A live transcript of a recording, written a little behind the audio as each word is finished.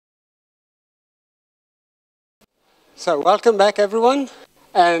So welcome back, everyone.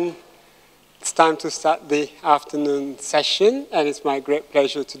 And it's time to start the afternoon session. And it's my great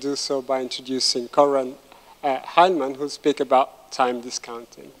pleasure to do so by introducing Conrad Heilmann, who'll speak about time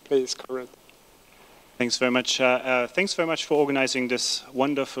discounting. Please, Conrad. Thanks very much. Thanks very much for organizing this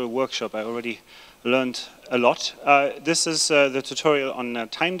wonderful workshop. I already learned a lot. This is the tutorial on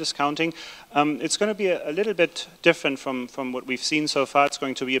time discounting. It's going to be a little bit different from what we've seen so far. It's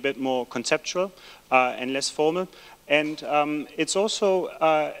going to be a bit more conceptual and less formal. And it's also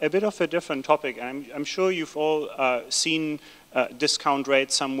a bit of a different topic. I'm sure you've all seen discount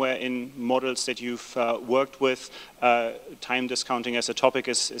rates somewhere in models that you've worked with. Time discounting as a topic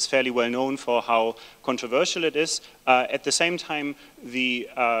is fairly well known for how controversial it is. At the same time, the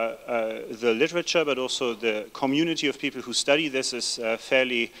literature, but also the community of people who study this is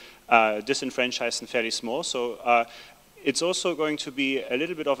fairly disenfranchised and fairly small. So it's also going to be a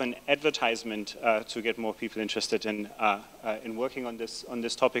little bit of an advertisement to get more people interested in working on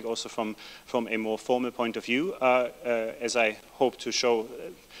this topic, also from a more formal point of view. As I hope to show,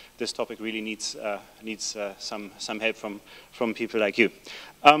 this topic really needs some help from people like you.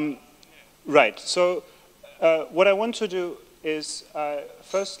 Right. So what I want to do is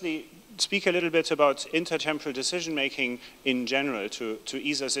firstly speak a little bit about intertemporal decision making in general to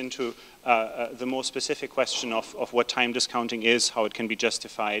ease us into the more specific question of what time discounting is, how it can be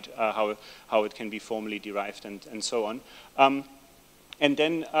justified, how it can be formally derived, and so on. And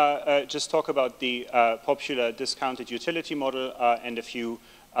then just talk about the popular discounted utility model and a few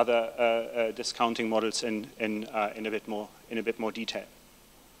other discounting models in a bit more detail.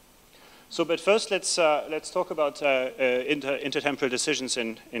 So, but first let's talk about intertemporal decisions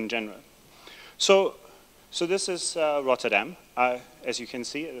in general. So this is Rotterdam. As you can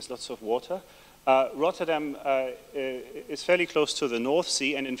see, there's lots of water. Rotterdam is fairly close to the North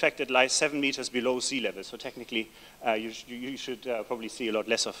Sea, and in fact it lies 7 meters below sea level. So technically, you should probably see a lot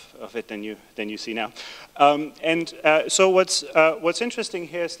less of it than you see now. So what's interesting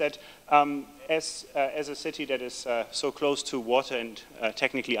here is that as a city that is so close to water and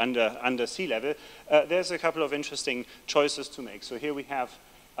technically under sea level, there's a couple of interesting choices to make. So here we have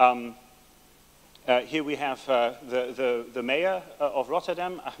the mayor of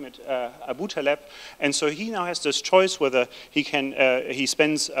Rotterdam, Ahmed Aboutaleb, and so he now has this choice whether he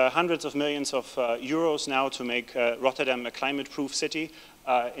spends hundreds of millions of euros now to make Rotterdam a climate-proof city,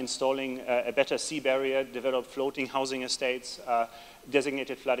 installing a better sea barrier, develop floating housing estates,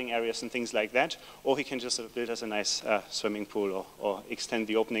 designated flooding areas and things like that, or he can just build us a nice swimming pool or extend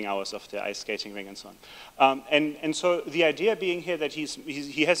the opening hours of the ice skating ring and so on. And so the idea being here that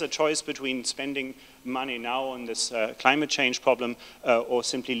he has a choice between spending money now on this climate change problem or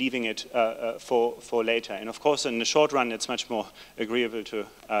simply leaving it for later. And of course, in the short run, it's much more agreeable to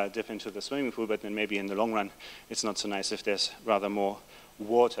dip into the swimming pool, but then maybe in the long run, it's not so nice if there's rather more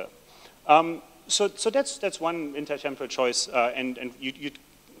water. So that's one intertemporal choice, and you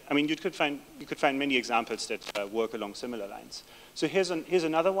could find many examples that work along similar lines. So here's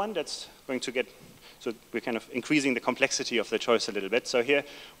another one that's going to get. So we're kind of increasing the complexity of the choice a little bit. So here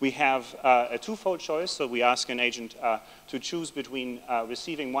we have a twofold choice. So we ask an agent to choose between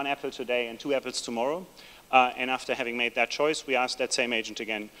receiving 1 apple today and 2 apples tomorrow. And after having made that choice, we ask that same agent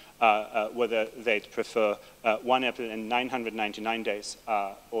again whether they'd prefer 1 apple in 999 days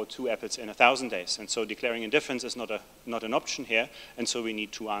or 2 apples in 1,000 days. And so declaring indifference is not an option here, and so we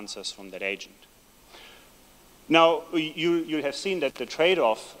need 2 answers from that agent. Now, you have seen that the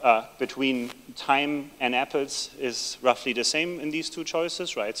trade-off between time and apples is roughly the same in these 2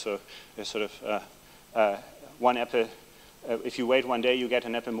 choices, right? So there's sort of 1 apple. If you wait 1 day, you get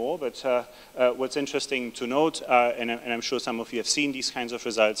an apple more. But what's interesting to note, and I'm sure some of you have seen these kinds of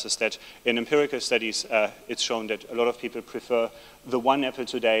results, is that in empirical studies, it's shown that a lot of people prefer the 1 apple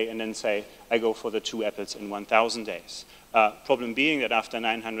today and then say, I go for the 2 apples in 1,000 days. Problem being that after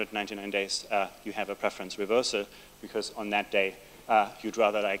 999 days, you have a preference reversal, because on that day, you'd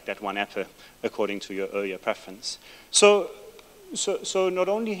rather like that 1 apple according to your earlier preference. So not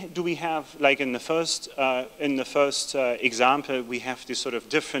only do we have, like in the first example, we have these sort of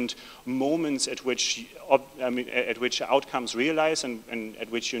different moments at which outcomes realize and at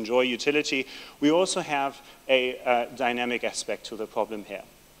which you enjoy utility. We also have a dynamic aspect to the problem here.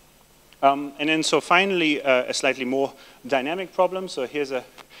 And then so finally, a slightly more dynamic problem. So here's a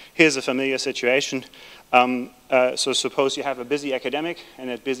familiar situation. So suppose you have a busy academic, and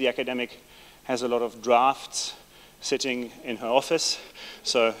that busy academic has a lot of drafts sitting in her office.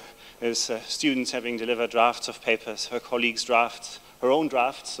 So there's students having delivered drafts of papers, her colleagues' drafts, her own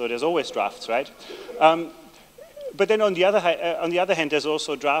drafts, so there's always drafts, right? But then on the other hand, there's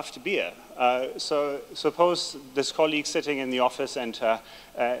also draft beer. So suppose this colleague sitting in the office and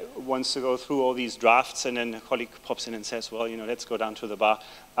wants to go through all these drafts, and then a colleague pops in and says, well, let's go down to the bar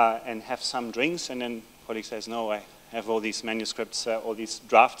and have some drinks. And then the colleague says, no, I have all these manuscripts, all these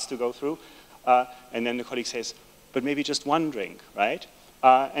drafts to go through. And then the colleague says, but maybe just one drink, right?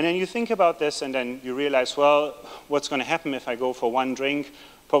 And then you think about this, and then you realize, well, what's going to happen if I go for one drink?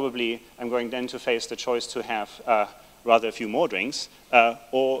 Probably I'm going then to face the choice to have rather a few more drinks,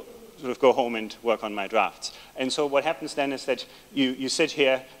 or sort of go home and work on my drafts. And so what happens then is that you sit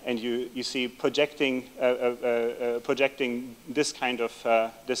here and you see projecting this kind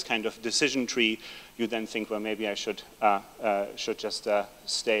of decision tree. You then think, well, maybe I should just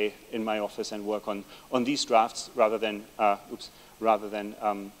stay in my office and work on these drafts rather than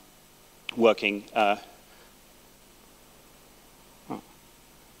working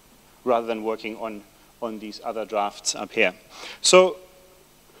on these other drafts up here. So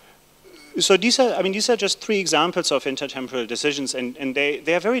these are just 3 examples of intertemporal decisions, and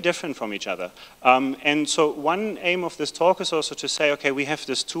they are very different from each other. And so one aim of this talk is also to say, okay, we have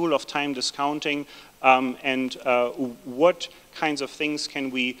this tool of time discounting, and what kinds of things can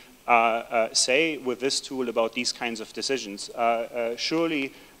we say with this tool about these kinds of decisions?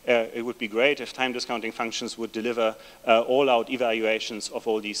 Surely it would be great if time discounting functions would deliver all-out evaluations of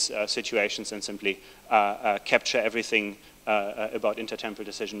all these situations and simply capture everything about intertemporal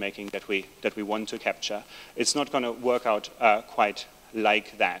decision making that we want to capture. It's not going to work out quite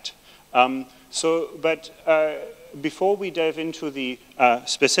like that. But before we delve into the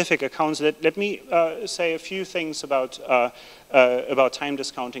specific accounts, let me say a few things about time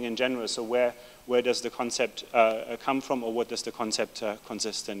discounting in general. So where does the concept come from, or what does the concept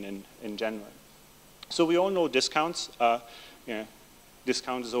consist in general? So we all know discounts.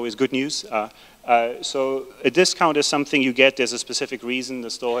 Discount is always good news. So a discount is something you get, there's a specific reason, the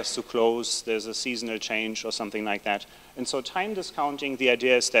store has to close, there's a seasonal change or something like that. And so time discounting, the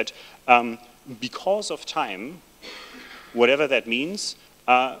idea is that because of time, whatever that means,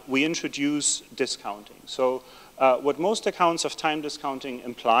 we introduce discounting. So what most accounts of time discounting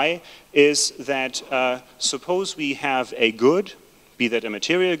imply is that suppose we have a good, be that a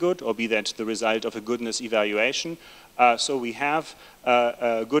material good or be that the result of a goodness evaluation. So we have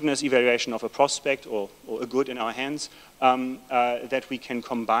a goodness evaluation of a prospect or a good in our hands, that we can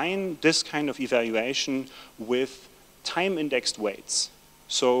combine this kind of evaluation with time-indexed weights.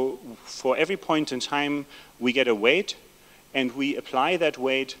 So for every point in time, we get a weight, and we apply that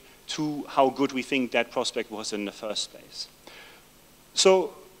weight to how good we think that prospect was in the first place.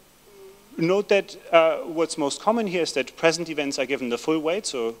 So note that what's most common here is that present events are given the full weight,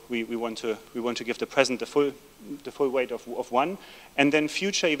 so we want to give the present the full weight of 1, and then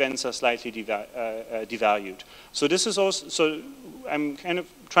future events are slightly devalued. So this is also, so I'm kind of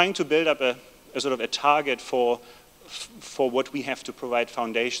trying to build up a sort of a target for what we have to provide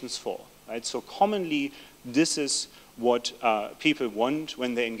foundations for, right? So commonly this is what people want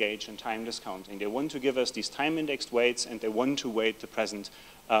when they engage in time discounting. They want to give us these time-indexed weights, and they want to weight the present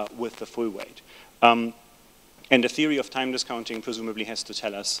with the full weight. And the theory of time discounting presumably has to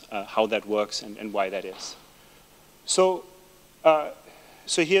tell us how that works and why that is. So,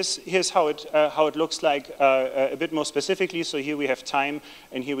 here's how it looks like a bit more specifically. So here we have time,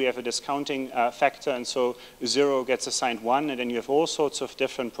 and here we have a discounting factor, and so 0 gets assigned 1, and then you have all sorts of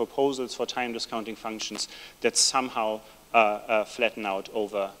different proposals for time discounting functions that somehow flatten out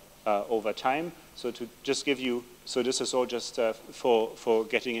over time. So to just give you, so this is all just for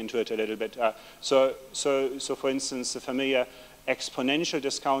getting into it a little bit. So for instance, the familiar exponential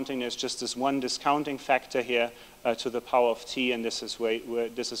discounting, there's just this one discounting factor here to the power of t, and this is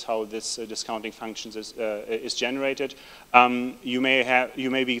this is how this discounting function is generated. You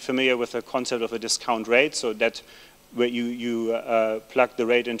may be familiar with the concept of a discount rate, so that where you plug the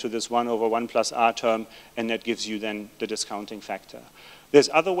rate into this 1 over 1 plus r term, and that gives you then the discounting factor. There's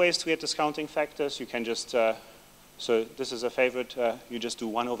other ways to get discounting factors. You can just so this is a favorite. You just do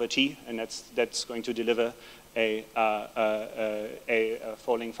 1 over t, and that's going to deliver a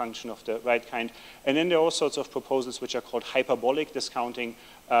falling function of the right kind. And then there are all sorts of proposals which are called hyperbolic discounting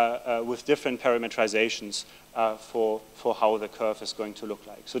with different parameterizations for how the curve is going to look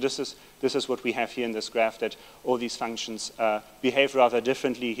like. So this is what we have here in this graph, that all these functions behave rather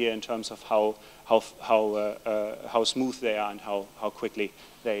differently here in terms of how smooth they are and how quickly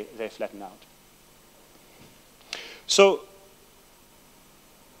they flatten out. So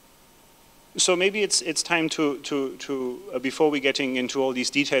So maybe it's time to before we getting into all these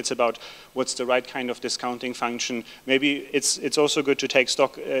details about what's the right kind of discounting function, maybe it's also good to take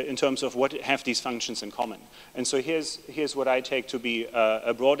stock in terms of what have these functions in common. And so here's what I take to be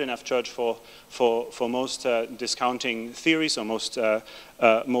a broad enough church for most discounting theories or most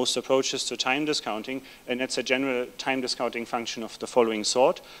approaches to time discounting, and it's a general time discounting function of the following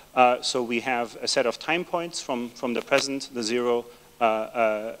sort. So we have a set of time points from the present, the 0,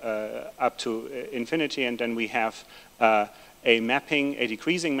 up to infinity, and then we have a mapping, a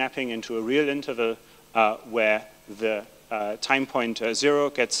decreasing mapping into a real interval where the time point 0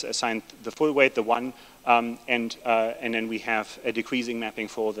 gets assigned the full weight, the 1, and then we have a decreasing mapping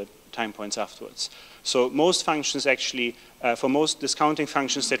for the time points afterwards. So most functions actually, for most discounting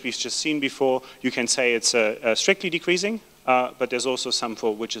functions that we've just seen before, you can say it's strictly decreasing, but there's also some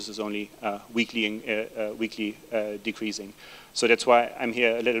for which is only weakly decreasing. So that's why I'm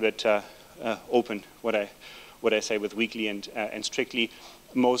here a little bit open what I say with weakly and strictly.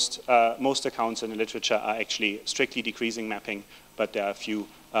 Most accounts in the literature are actually strictly decreasing mapping, but there are a few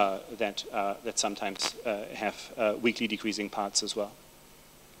that sometimes have weakly decreasing parts as well.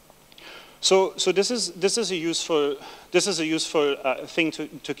 So this is a useful thing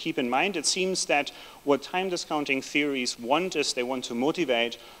to keep in mind. It seems that what time discounting theories want is they want to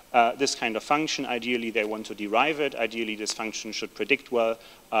motivate this kind of function. Ideally, they want to derive it. Ideally, this function should predict well,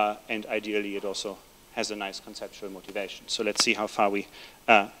 and ideally, it also has a nice conceptual motivation. So let's see how far we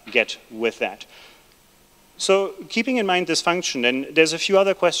get with that. So keeping in mind this function, then there's a few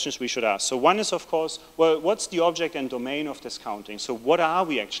other questions we should ask. So one is, of course, well, what's the object and domain of discounting? So what are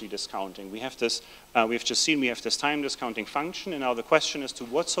we actually discounting? We have this, we've just seen we have this time discounting function, and now the question is to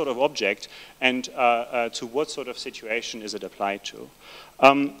what sort of object and to what sort of situation is it applied to?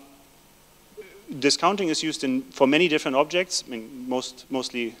 Discounting is used for many different objects. I mean,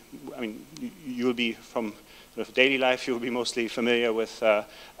 mostly, I mean, you'll be from sort of daily life, you'll be mostly familiar with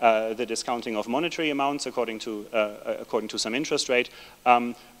the discounting of monetary amounts according to some interest rate.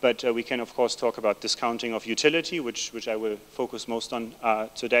 But we can, of course, talk about discounting of utility, which I will focus most on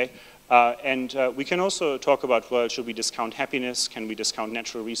today. And we can also talk about, well, should we discount happiness? Can we discount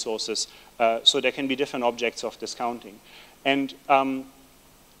natural resources? So there can be different objects of discounting.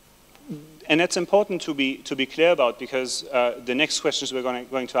 And that's important to be clear about, because the next questions we're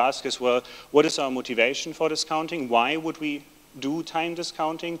going to ask is, well, what is our motivation for discounting? Why would we do time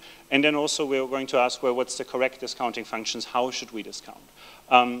discounting? And then also we're going to ask, well, what's the correct discounting functions? How should we discount?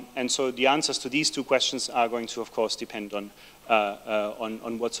 And so the answers to these two questions are going to, of course, depend on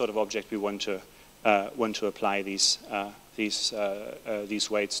what sort of object we want to apply these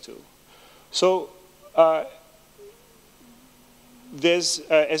weights to. So. There's,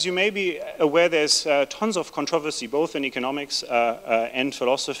 as you may be aware, there's tons of controversy, both in economics and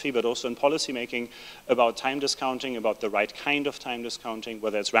philosophy, but also in policymaking, about time discounting, about the right kind of time discounting,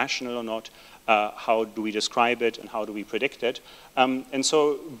 whether it's rational or not, how do we describe it, and how do we predict it. And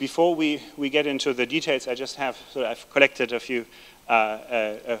so before we get into the details, I just have, so I've collected a few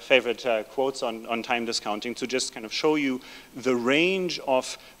favorite quotes on time discounting to just kind of show you the range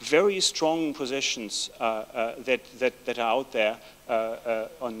of very strong positions that are out there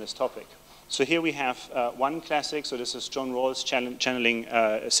on this topic. So here we have one classic. So this is John Rawls channeling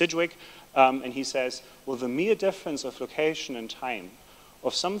Sidgwick, and he says, well, the mere difference of location and time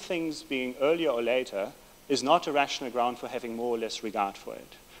of some things being earlier or later is not a rational ground for having more or less regard for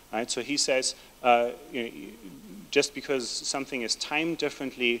it. Right? So he says, just because something is timed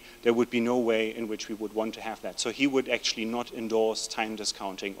differently, there would be no way in which we would want to have that. So he would actually not endorse time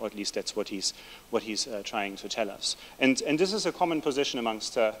discounting, or at least that's what he's trying to tell us. And this is a common position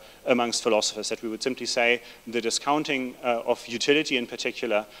amongst philosophers, that we would simply say the discounting of utility in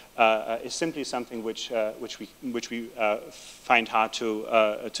particular is simply something which we find hard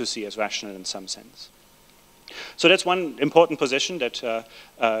to see as rational in some sense. So that's one important position that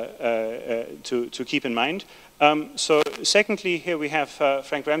to keep in mind. So secondly, here we have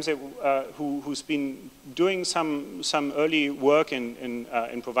Frank Ramsey, who's been doing some early work in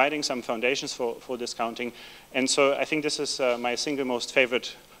providing some foundations for discounting. And so I think this is my single most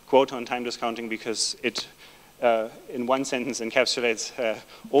favorite quote on time discounting, because it, in one sentence, encapsulates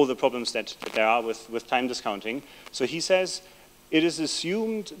all the problems that there are with time discounting. So he says, it is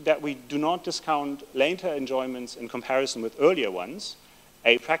assumed that we do not discount later enjoyments in comparison with earlier ones,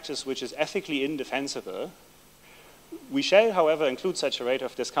 a practice which is ethically indefensible. We shall, however, include such a rate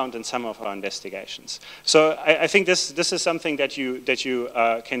of discount in some of our investigations. So I think this is something that you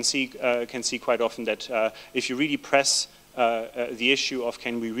can see quite often, that if you really press the issue of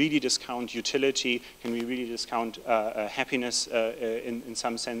can we really discount utility, can we really discount happiness in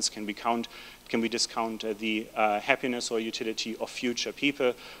some sense, can we discount the happiness or utility of future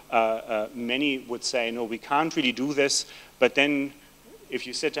people. Many would say, no, we can't really do this, but then if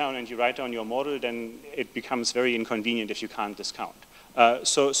you sit down and you write down your model, then it becomes very inconvenient if you can't discount.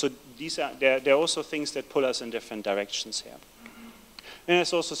 So there are also things that pull us in different directions here. And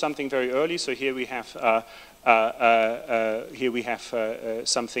there's also something very early. So here we have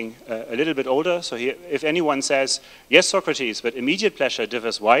something a little bit older. So here, if anyone says, yes, Socrates, but immediate pleasure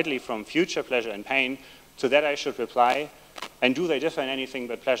differs widely from future pleasure and pain, to that I should reply, and do they differ in anything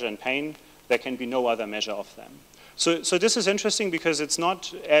but pleasure and pain? There can be no other measure of them. So this is interesting because it's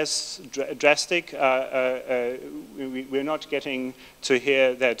not as drastic. We're not getting to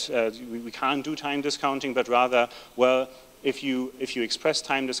hear that we can't do time discounting, but rather, well, if you express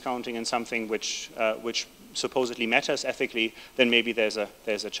time discounting in something which supposedly matters ethically, then maybe there's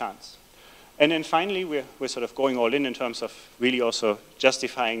a chance. And then finally, we're sort of going all in terms of really also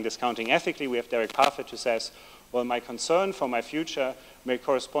justifying discounting ethically. We have Derek Parfit who says, well, my concern for my future may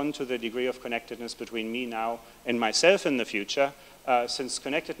correspond to the degree of connectedness between me now and myself in the future. Since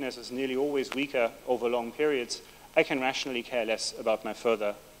connectedness is nearly always weaker over long periods, I can rationally care less about my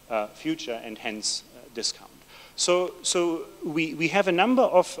further future and hence discount. So we have a number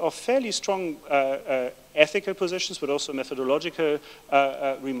of fairly strong ethical positions, but also methodological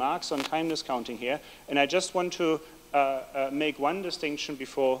remarks on time discounting here. And I just want to make one distinction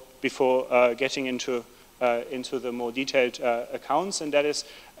before getting into the more detailed accounts, and that is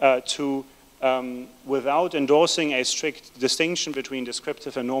to, without endorsing a strict distinction between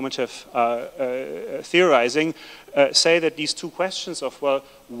descriptive and normative theorizing, say that these two questions of, well,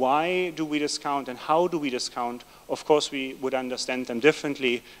 why do we discount and how do we discount, of course we would understand them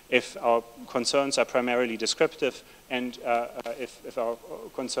differently if our concerns are primarily descriptive and if our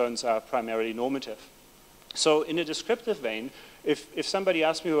concerns are primarily normative. So in a descriptive vein, if somebody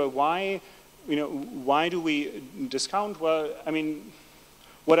asks me, well, why do we discount? Well, I mean,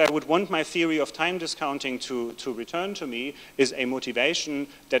 what I would want my theory of time discounting to return to me is a motivation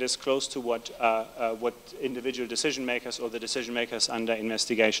that is close to what individual decision makers or the decision makers under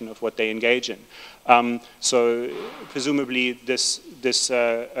investigation of what they engage in. So presumably there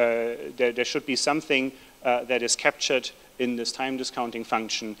should be something that is captured in this time discounting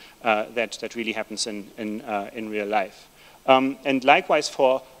function that really happens in real life. And likewise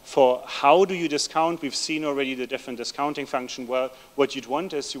for how do you discount, we've seen already the different discounting function. Well, what you'd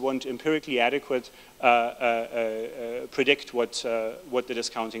want is you want empirically adequate predict what the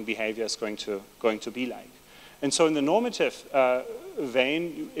discounting behavior is going to be like. And so in the normative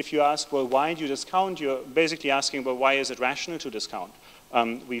vein, if you ask, well, why do you discount? You're basically asking, well, why is it rational to discount?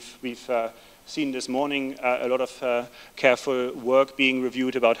 We've seen this morning a lot of careful work being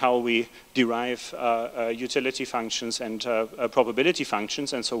reviewed about how we derive utility functions and probability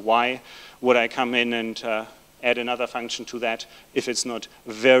functions, and so why would I come in and add another function to that if it's not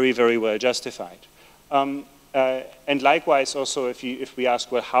very, very well justified? And likewise also if we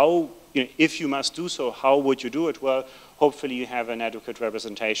ask, well, how, if you must do so, how would you do it? Well, hopefully you have an adequate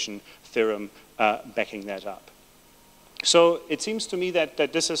representation theorem backing that up. So it seems to me that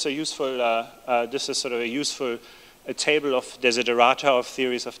this is a useful, this is sort of a useful table of desiderata of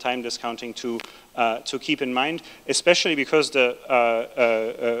theories of time discounting to keep in mind, especially because there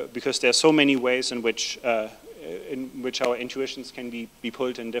are so many ways in which our intuitions can be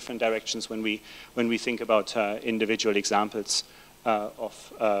pulled in different directions when we think about individual examples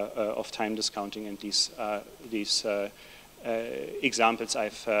of time discounting, and these examples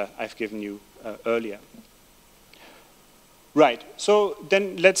I've given you earlier. Right. So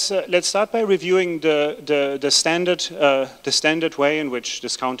then let's start by reviewing the standard way in which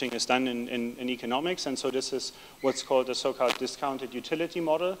discounting is done in economics. And so this is what's called the so-called discounted utility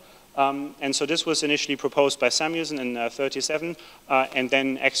model. And so this was initially proposed by Samuelson in 1937, and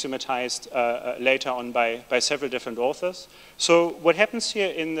then axiomatized later on by several different authors. So what happens here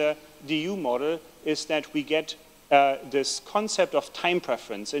in the DU model is that we get this concept of time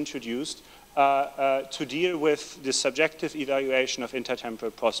preference introduced to deal with the subjective evaluation of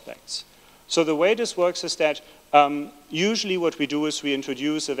intertemporal prospects. So the way this works is that usually what we do is we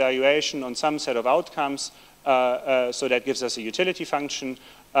introduce evaluation on some set of outcomes, so that gives us a utility function.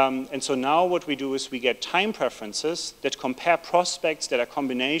 And so now what we do is we get time preferences that compare prospects that are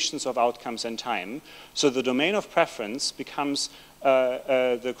combinations of outcomes and time. So the domain of preference becomes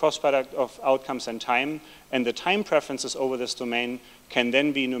the cross product of outcomes and time, and the time preferences over this domain can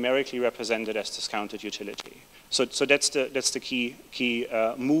then be numerically represented as discounted utility. So that's the key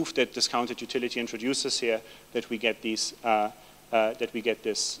move that discounted utility introduces here, that we get these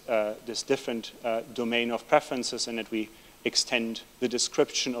this different domain of preferences, and that we extend the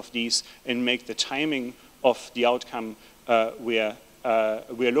description of these and make the timing of the outcome we're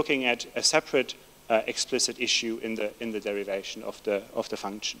looking at a separate explicit issue in the derivation of the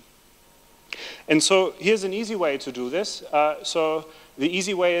function. And so here's an easy way to do this. So the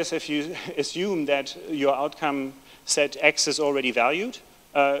easy way is if you assume that your outcome set X is already valued.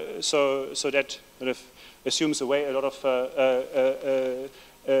 So that sort of assumes away a lot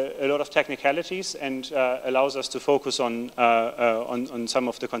of technicalities and allows us to focus on some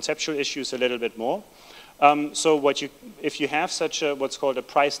of the conceptual issues a little bit more. So if you have such a what's called a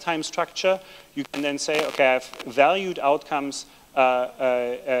price-time structure, you can then say, okay, I have valued outcomes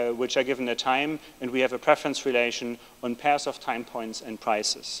which are given a time, and we have a preference relation on pairs of time points and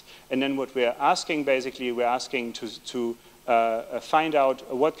prices. And then what we're asking, basically, we're asking to find out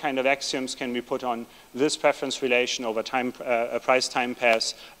what kind of axioms can we put on this preference relation over time, price-time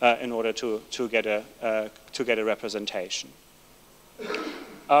pairs in order to get a representation.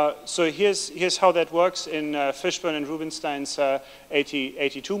 So here's how that works in Fishburne and Rubinstein's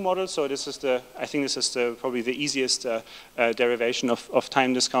 82 model. So this is I think this is probably the easiest derivation of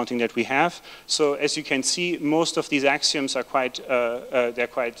time discounting that we have. So as you can see, most of these axioms are quite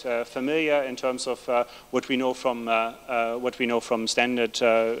familiar in terms of what we know from standard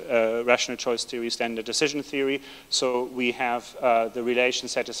rational choice theory, standard decision theory. So we have the relation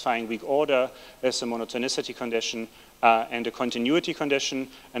satisfying weak order. There's a monotonicity condition. And a continuity condition,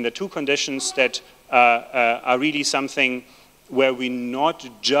 and the two conditions that are really something where we not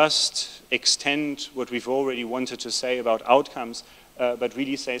just extend what we've already wanted to say about outcomes, but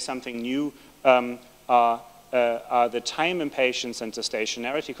really say something new, are the time impatience and the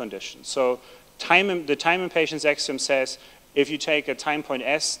stationarity condition. So the time impatience axiom says, if you take a time point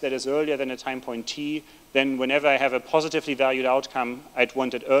S that is earlier than a time point T, then whenever I have a positively valued outcome, I'd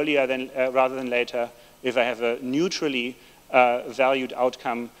want it earlier rather than later. If I have a neutrally valued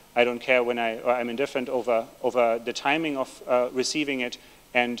outcome, I don't care or I'm indifferent over the timing of receiving it.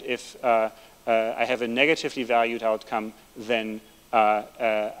 And if I have a negatively valued outcome, then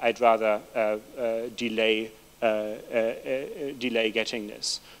I'd rather delay getting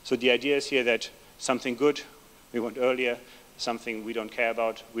this. So the idea is here that something good we want earlier, something we don't care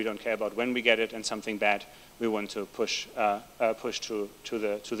about when we get it, and something bad we want to push to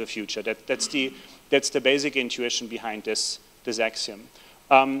the future. That's the basic intuition behind this axiom.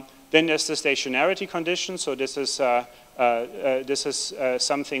 Then there's the stationarity condition. So this is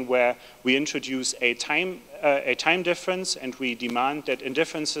something where we introduce a time difference, and we demand that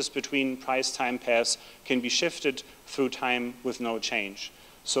indifferences between price-time pairs can be shifted through time with no change.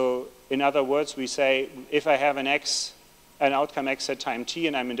 So in other words, we say if I have an outcome X at time T,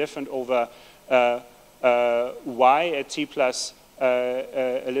 and I'm indifferent over Y at T plus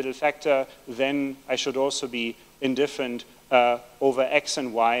a little factor, then I should also be indifferent over X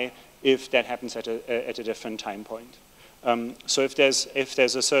and Y if that happens at a different time point. So if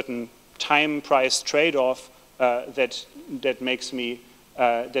there's a certain time price trade-off that makes me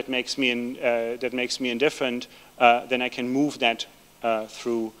indifferent, then I can move that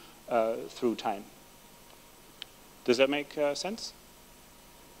through time. Does that make sense?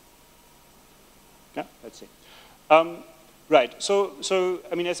 Yeah, let's see. Right, so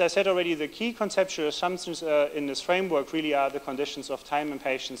I mean, as I said already, the key conceptual assumptions in this framework really are the conditions of time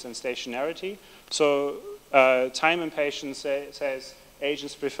impatience and stationarity. So time impatience says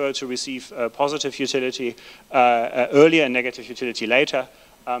agents prefer to receive positive utility earlier and negative utility later.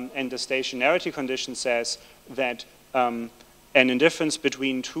 And the stationarity condition says that an indifference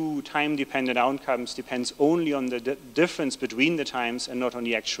between two time-dependent outcomes depends only on the difference between the times and not on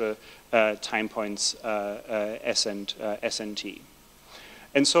the actual time points S and T.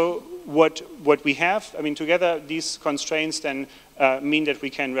 And so what we have, I mean, together these constraints then mean that we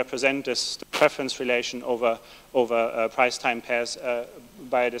can represent this preference relation over price-time pairs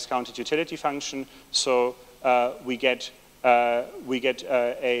by a discounted utility function. So we get a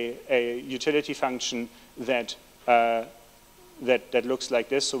utility function that looks like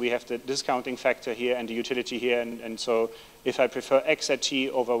this. So we have the discounting factor here and the utility here. And so if I prefer X at T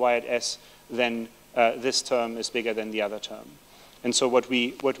over Y at S, then this term is bigger than the other term. And so what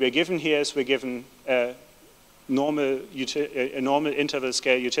we're given here is we're given a normal interval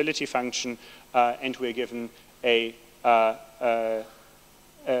scale utility function, and we're given a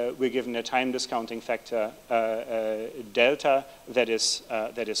time discounting factor delta that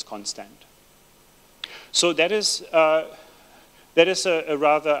is constant. So that is That is a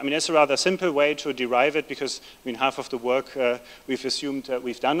rather simple way to derive it, because half of the work we've assumed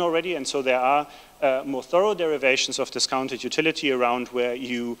we've done already, and so there are more thorough derivations of discounted utility around where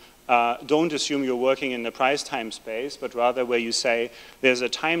you don't assume you're working in the price-time space, but rather where you say there's a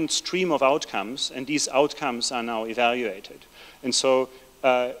timed stream of outcomes, and these outcomes are now evaluated. And so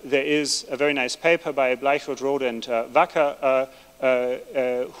there is a very nice paper by Bleichrodt, Rode, and Wacker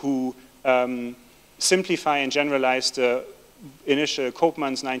who simplify and generalize the initial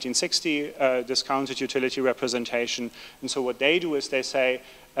Koopman's 1960 discounted utility representation. And so what they do is they say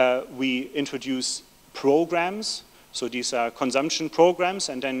we introduce programs. So these are consumption programs,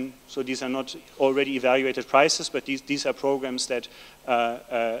 and then so these are not already evaluated prices, but these are programs that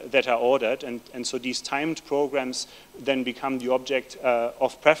that are ordered, and so these timed programs then become the object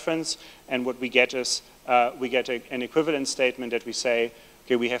of preference. And what we get is we get an equivalence statement that we say,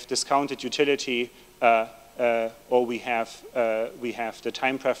 okay, we have discounted utility, or we have the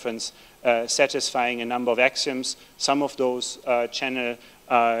time preference satisfying a number of axioms. Some of those channel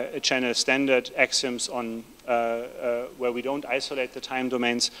standard axioms on where we don't isolate the time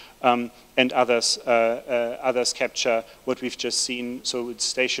domains, and others capture what we've just seen. So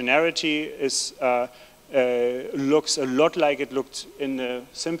stationarity is looks a lot like it looked in the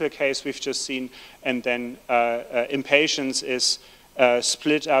simple case we've just seen, and then impatience is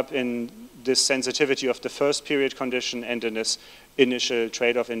split up in this sensitivity of the first period condition and in this initial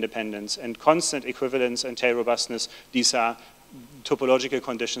trade-off independence. And constant equivalence and tail robustness, these are topological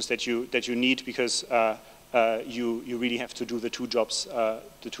conditions that you need, because you really have to do the two jobs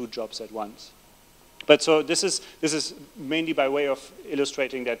at once. But so this is mainly by way of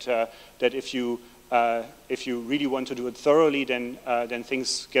illustrating that that if you really want to do it thoroughly, then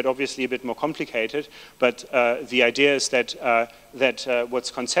things get obviously a bit more complicated. But the idea is that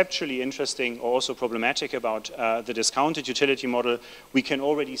what's conceptually interesting or also problematic about the discounted utility model, we can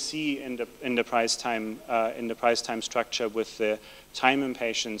already see in the price time structure with the time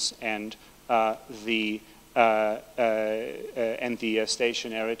impatience and the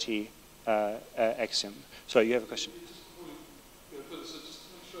stationarity axiom. So you have a question?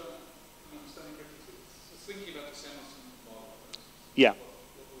 Thinking about the Samuelson model. Yeah.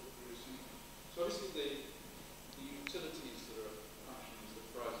 What we're assuming. So obviously the utilities that are functions that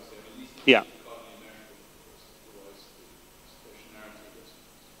prizes there, at least yeah. Partly numerical, otherwise the stationarity doesn't.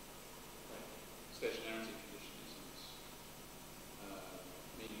 Like, stationarity condition isn't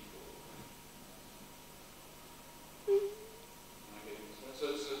meaningful. Am I getting this right?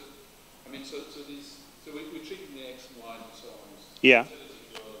 So these, we're treating the X and Y and so on as yeah.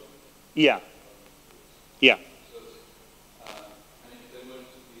 utilities rather than yeah. Yeah.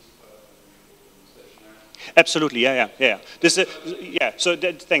 Absolutely, yeah. This is, yeah. So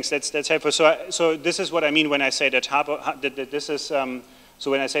thanks. That's helpful. So this is what I mean when I say that this is.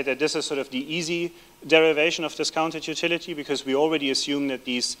 So when I say that this is sort of the easy derivation of discounted utility, because we already assume that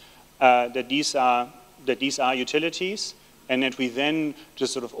these are utilities, and that we then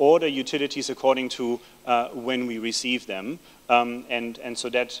just sort of order utilities according to when we receive them, and so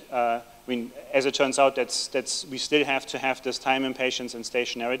that. I mean, as it turns out, we still have to have this time impatience and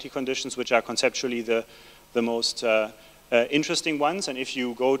stationarity conditions, which are conceptually the most interesting ones. And if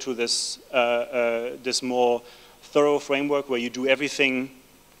you go to this this more thorough framework where you do everything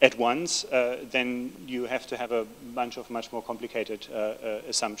at once, then you have to have a bunch of much more complicated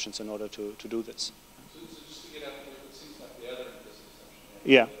assumptions in order to do this. So just to get at it seems like the other implicit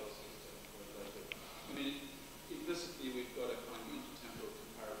assumption. Yeah. I mean, implicitly we've got a kind of intertemporal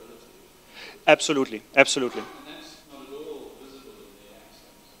comparability. Absolutely. And that's not at all visible in the axioms.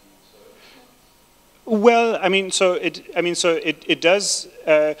 So it's not. Well, it does.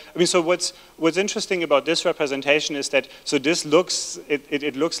 So what's interesting about this representation is that this looks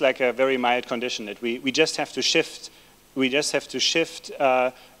it looks like a very mild condition that we just have to shift. We just have to shift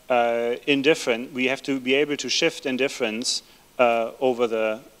indifference. We have to be able to shift indifference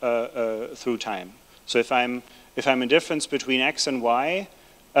over through time. So if I'm indifference between x and y.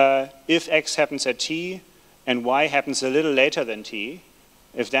 If x happens at t and y happens a little later than t,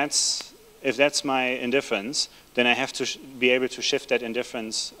 if that's my indifference, then I have to be able to shift that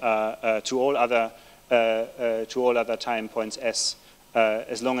indifference to all other time points s,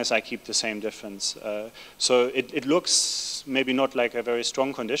 as long as I keep the same difference. So it looks maybe not like a very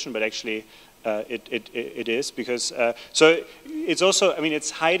strong condition, but actually it is, because so it's also, I mean,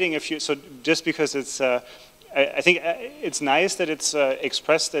 it's hiding a few. So just because it's I think it's nice that it's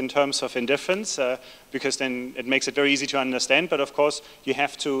expressed in terms of indifference, because then it makes it very easy to understand. But of course, you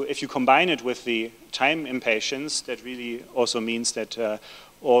have to, if you combine it with the time impatience, that really also means that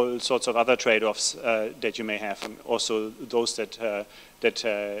all sorts of other trade-offs that you may have, and also those that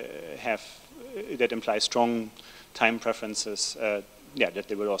imply strong time preferences. That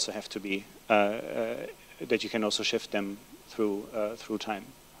they will also have to be that you can also shift them through time.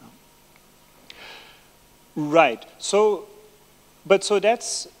 Right. So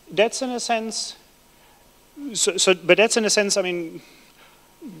that's in a sense. But that's in a sense. I mean,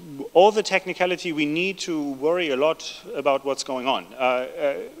 all the technicality, we need to worry a lot about what's going on.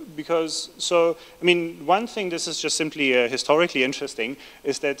 Because, I mean, one thing, this is just simply historically interesting,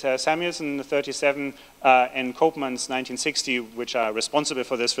 is that Samuelson 37 and Koopmans 1960, which are responsible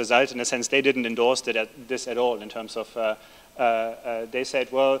for this result, in a sense, they didn't endorse this at all in terms of, they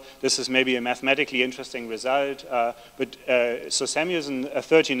said, well, this is maybe a mathematically interesting result, so Samuelson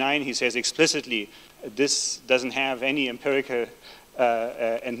 39, he says explicitly, this doesn't have any empirical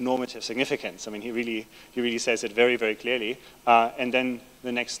and normative significance. I mean, he really says it very, very clearly. And then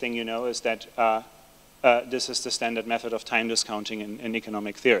the next thing you know is that this is the standard method of time discounting in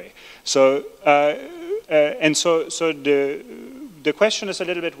economic theory. So, the question is a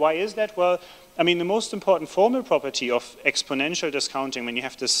little bit, why is that? Well, I mean, the most important formal property of exponential discounting, when you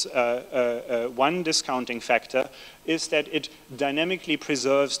have this one discounting factor, is that it dynamically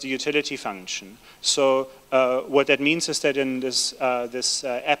preserves the utility function. So what that means is that in this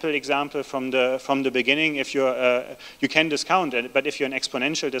Apple example from the beginning, if you can discount it, but if you're an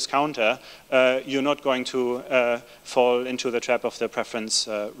exponential discounter, you're not going to fall into the trap of the preference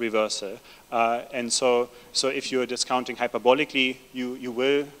reversal. And so if you're discounting hyperbolically, you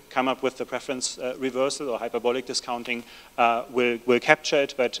will come up with the preference reversal, or hyperbolic discounting will capture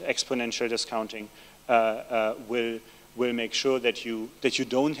it, but exponential discounting will make sure that you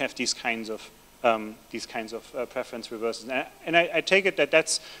don't have these kinds of preference reversals. And I take it that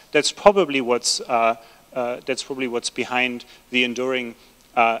that's probably what's behind the enduring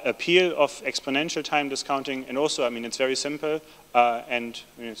appeal of exponential time discounting. And also, I mean, it's very simple, and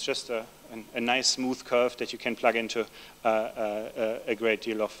I mean, it's just a nice smooth curve that you can plug into a great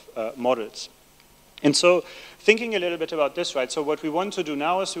deal of models. And so thinking a little bit about this, right, so what we want to do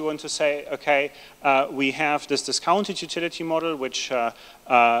now is we want to say, okay, we have this discounted utility model which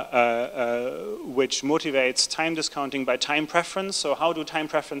motivates time discounting by time preference. So how do time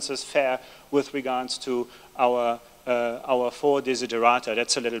preferences fare with regards to our four desiderata?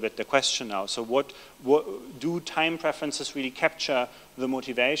 That's a little bit the question now. So what do time preferences really capture the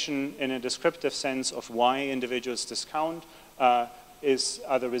motivation in a descriptive sense of why individuals discount? Are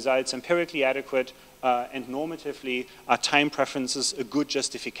the results empirically adequate? And normatively, are time preferences a good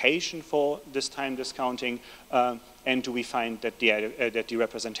justification for this time discounting? And do we find that the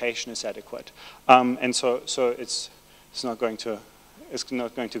representation is adequate? And so it's not going to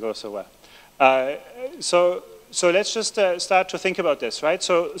go so well. So let's just start to think about this, right?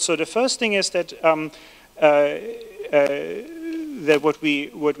 So the first thing is that that what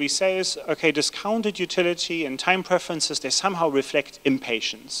we say is, okay, discounted utility and time preferences, they somehow reflect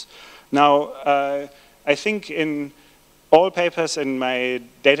impatience. Now, I think in all papers in my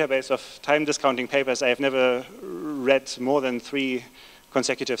database of time discounting papers, I have never read more than 3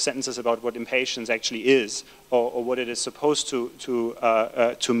 consecutive sentences about what impatience actually is, or what it is supposed to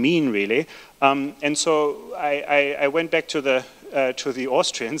mean, really. And so I went back to the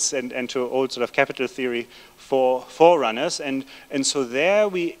Austrians and to old sort of capital theory for forerunners, and so there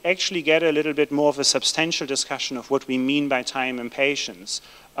we actually get a little bit more of a substantial discussion of what we mean by time impatience.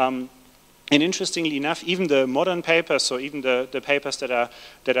 And interestingly enough, even the modern papers, so even the papers that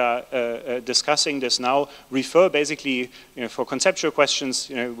are discussing this now, refer basically, for conceptual questions,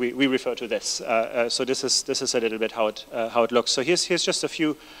 we refer to this. So this is a little bit how it looks. So here's just a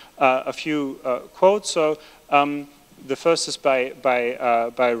few quotes. So the first is by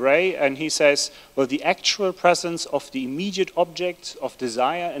Ray, and he says, well, the actual presence of the immediate object of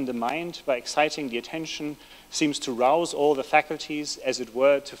desire in the mind by exciting the attention seems to rouse all the faculties, as it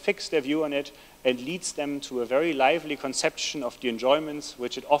were, to fix their view on it, and leads them to a very lively conception of the enjoyments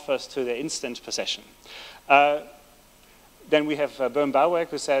which it offers to their instant possession. Then we have Bern Bauer,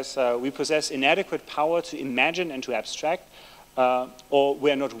 who says, we possess inadequate power to imagine and to abstract, or we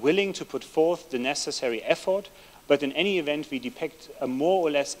are not willing to put forth the necessary effort, but in any event we depict a more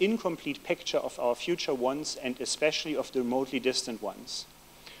or less incomplete picture of our future wants, and especially of the remotely distant ones.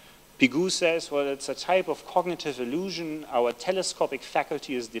 Pigou says, well, it's a type of cognitive illusion, our telescopic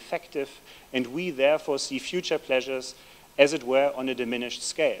faculty is defective, and we therefore see future pleasures, as it were, on a diminished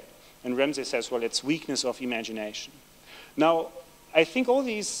scale. And Ramsey says, well, it's weakness of imagination. Now, I think all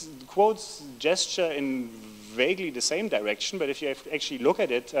these quotes gesture in vaguely the same direction, but if you actually look at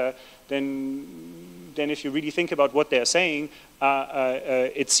it, then if you really think about what they're saying,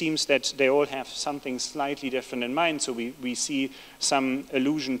 it seems that they all have something slightly different in mind. So we see some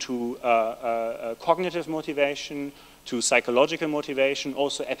allusion to cognitive motivation, to psychological motivation,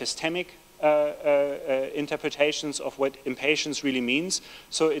 also epistemic interpretations of what impatience really means.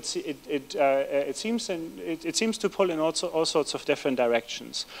 So it seems to pull in all sorts of different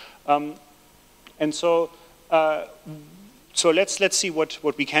directions. And so let's see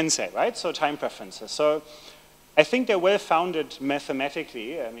what we can say, right? So time preferences. So I think they're well founded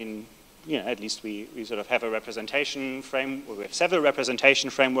mathematically. I mean, you know, at least we sort of have a representation frame. We have several representation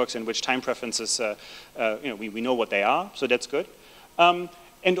frameworks in which time preferences, you know, we know what they are, so that's good.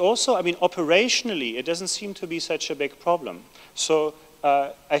 And also, I mean, operationally, it doesn't seem to be such a big problem. So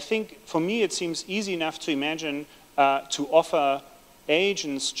I think, for me, it seems easy enough to imagine to offer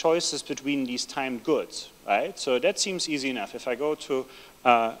agents choices between these timed goods, right? So that seems easy enough. If I go to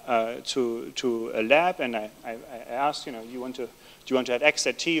a lab and I ask, you know, do you want to have X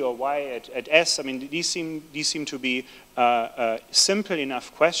at T or Y at S? I mean, these seem to be simple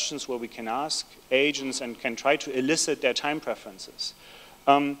enough questions where we can ask agents and can try to elicit their time preferences.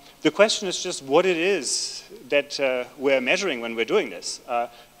 The question is just what it is that we're measuring when we're doing this.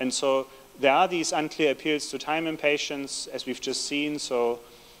 And so there are these unclear appeals to time impatience, as we've just seen. So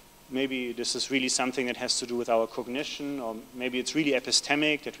maybe this is really something that has to do with our cognition, or maybe it's really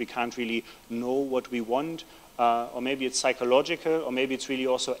epistemic, that we can't really know what we want, or maybe it's psychological, or maybe it's really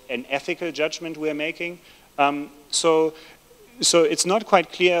also an ethical judgment we're making. So it's not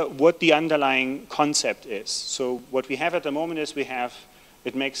quite clear what the underlying concept is. So what we have at the moment is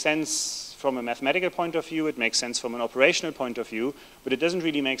it makes sense from a mathematical point of view, it makes sense from an operational point of view, but it doesn't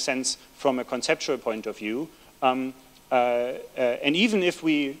really make sense from a conceptual point of view. And even if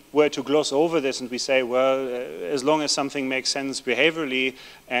we were to gloss over this and we say, well, as long as something makes sense behaviorally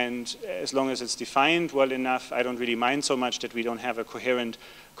and as long as it's defined well enough, I don't really mind so much that we don't have a coherent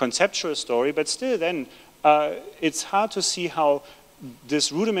conceptual story. But still then, it's hard to see how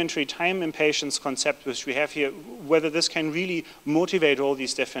this rudimentary time impatience concept which we have here, whether this can really motivate all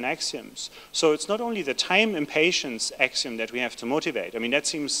these different axioms. So it's not only the time impatience axiom that we have to motivate. I mean, that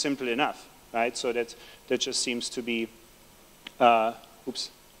seems simple enough, right? So that just seems to be,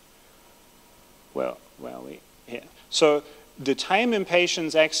 oops. Well, where are we? Here. So the time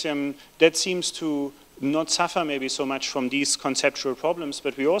impatience axiom, that seems to not suffer maybe so much from these conceptual problems,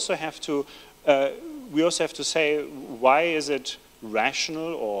 but we also have to say, why is it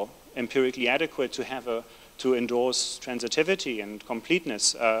rational or empirically adequate to endorse transitivity and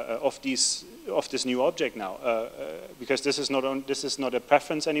completeness of this new object now? Because this is not a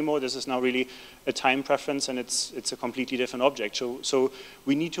preference anymore. This is now really a time preference, and it's a completely different object. So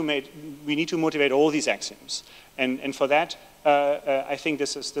we need to motivate all these axioms, and for that, I think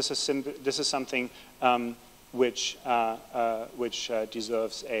this is something which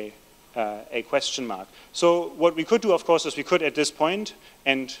deserves a question mark. So what we could do, of course, is we could at this point,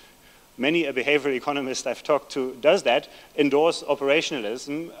 and many a behavioral economist I've talked to does that, endorse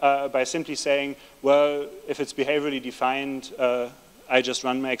operationalism by simply saying, well, if it's behaviorally defined, I just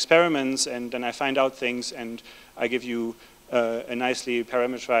run my experiments and then I find out things and I give you a nicely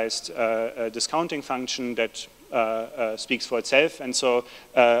parameterized discounting function that speaks for itself, and so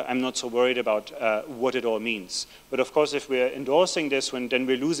I'm not so worried about what it all means. But of course, if we're endorsing this, then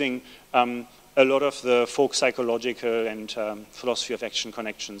we're losing a lot of the folk psychological and philosophy of action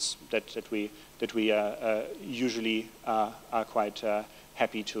connections that we usually are quite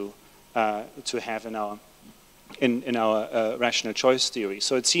happy to have in our rational choice theory.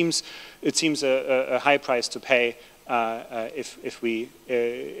 So it seems a high price to pay if we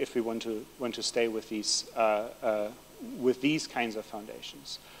want to stay with these kinds of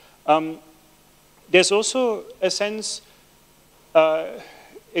foundations. There's also a sense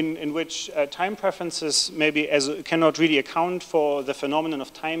in which time preferences maybe cannot really account for the phenomenon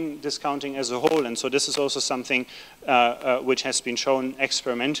of time discounting as a whole, and so this is also something which has been shown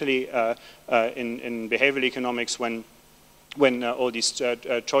experimentally in behavioral economics when all these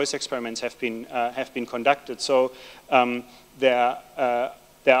choice experiments have been conducted. So there are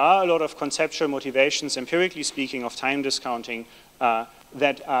a lot of conceptual motivations, empirically speaking, of time discounting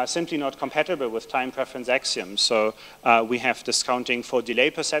that are simply not compatible with time preference axioms. So we have discounting for delay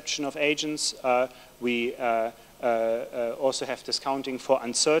perception of agents. We also have discounting for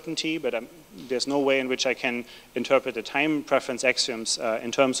uncertainty, but there's no way in which I can interpret the time preference axioms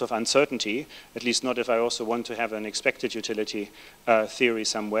in terms of uncertainty, at least not if I also want to have an expected utility theory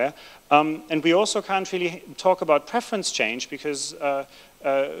somewhere. And we also can't really talk about preference change because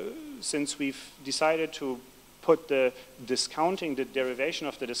since we've decided to put the discounting, the derivation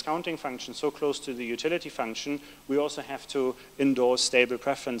of the discounting function so close to the utility function, we also have to endorse stable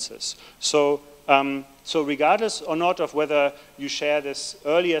preferences. So, so regardless or not of whether you share this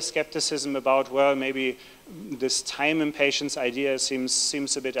earlier skepticism about, well, maybe this time impatience idea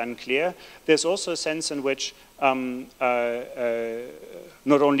seems a bit unclear, there's also a sense in which not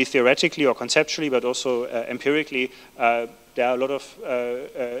only theoretically or conceptually, but also empirically, there's a lot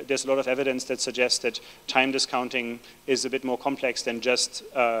of evidence that suggests that time discounting is a bit more complex than just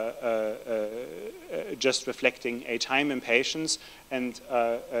reflecting a time impatience, and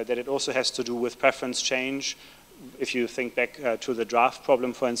that it also has to do with preference change, if you think back to the draft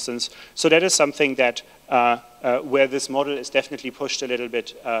problem, for instance. So that is something that where this model is definitely pushed a little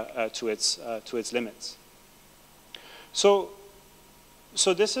bit to its limits. So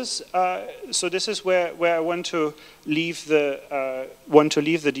this is where I want to leave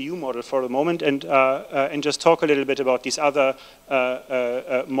the DU model for a moment and just talk a little bit about these other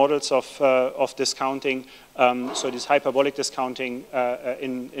models of discounting. So this hyperbolic discounting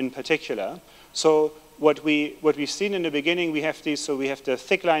in particular. So what we've seen in the beginning, we have these. So we have the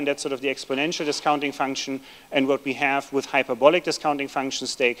thick line, that's sort of the exponential discounting function, and what we have with hyperbolic discounting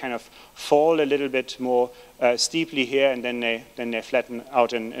functions, they kind of fall a little bit more steeply here, and then they flatten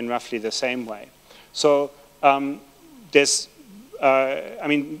out in roughly the same way. So there's, I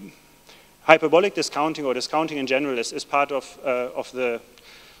mean, hyperbolic discounting or discounting in general is part of the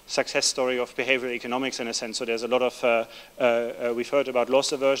success story of behavioral economics in a sense. So there's a lot of, we've heard about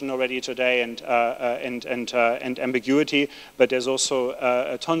loss aversion already today and ambiguity, but there's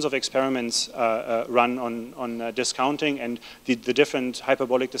also tons of experiments run on discounting, and the different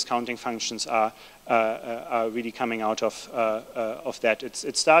hyperbolic discounting functions are really coming out of that.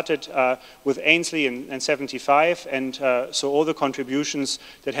 It started with Ainsley in 75, and so all the contributions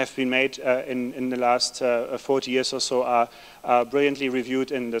that have been made in the last 40 years or so are brilliantly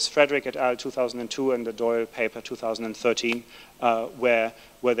reviewed in this Frederick et al. 2002 and the Doyle paper 2013, where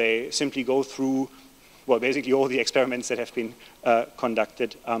they simply go through, well, basically all the experiments that have been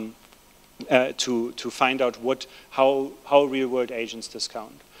conducted to find out how real-world agents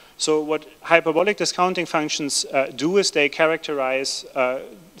discount. So what hyperbolic discounting functions do is they characterize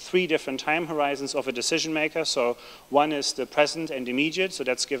three different time horizons of a decision maker. So one is the present and immediate, so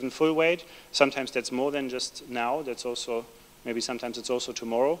that's given full weight. Sometimes that's more than just now, that's also, maybe sometimes it's also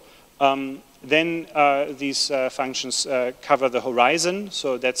tomorrow. Then these functions cover the horizon,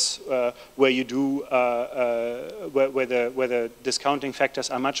 so that's where you do, where the discounting factors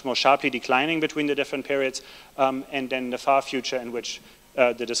are much more sharply declining between the different periods, and then the far future in which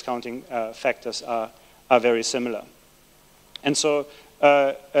the discounting factors are very similar. And so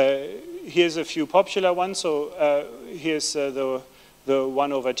here's a few popular ones. So here's the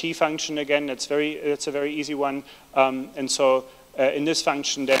 1 over t function again. It's a very easy one. And so in this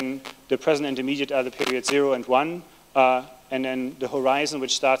function, then the present and immediate are the periods 0 and 1. And then the horizon,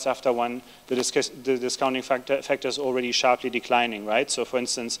 which starts after 1, the discounting factor is already sharply declining, right? So for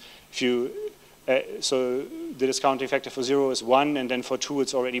instance, if you so the discounting factor for 0 is 1, and then for 2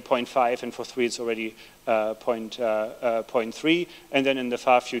 it's already 0.5, and for 3 it's already 0.3, and then in the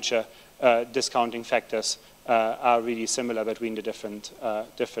far future discounting factors are really similar between the different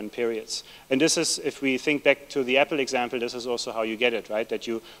periods. And this is, if we think back to the Apple example, this is also how you get it, right? That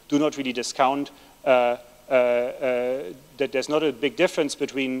you do not really discount, that there's not a big difference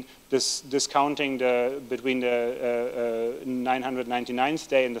between this discounting between the 999th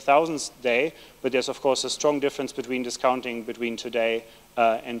day and the 1000th day, but there's of course a strong difference between discounting between today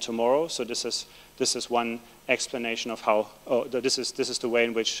and tomorrow. So this is one explanation of how this is the way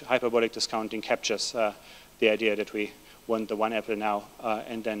in which hyperbolic discounting captures the idea that we want the one apple now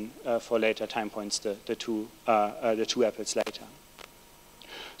and then for later time points the two apples later.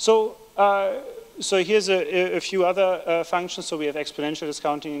 So so here's a few other functions. So we have exponential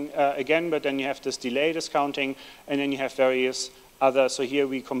discounting again, but then you have this delay discounting, and then you have various other. So here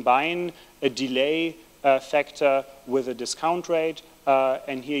we combine a delay factor with a discount rate,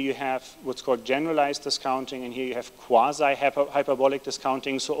 and here you have what's called generalized discounting, and here you have quasi-hyperbolic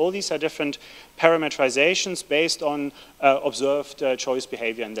discounting. So all these are different parameterizations based on observed choice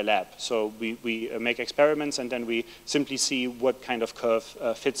behavior in the lab. So we make experiments, and then we simply see what kind of curve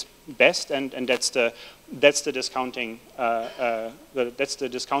fits best, and that's the discounting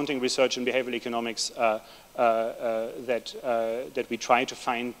research in behavioral economics that we try to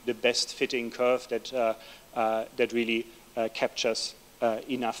find the best fitting curve that really captures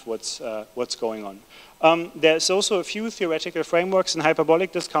enough what's going on. There's also a few theoretical frameworks in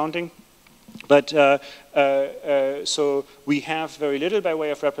hyperbolic discounting. But so we have very little by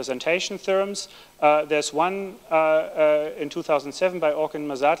way of representation theorems. There's one in 2007 by Ork and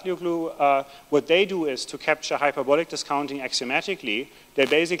Mazatlioglu. What they do is to capture hyperbolic discounting axiomatically. They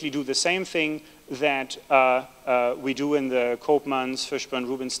basically do the same thing that we do in the Koopmans, Fishburne,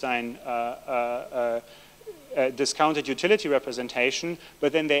 Rubinstein discounted utility representation,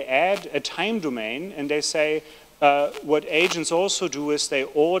 but then they add a time domain and they say, what agents also do is they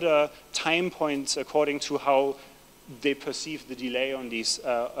order time points according to how they perceive the delay on these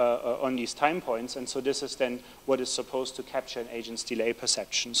time points, and so this is then what is supposed to capture an agent's delay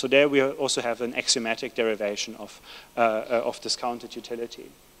perception. So there we also have an axiomatic derivation of discounted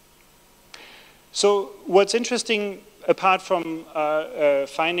utility. So what's interesting, apart from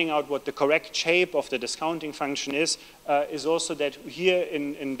finding out what the correct shape of the discounting function is also that here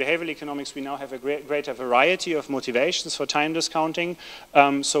in behavioral economics we now have a greater variety of motivations for time discounting.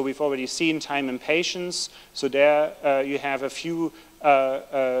 So we've already seen time impatience. So there you have a few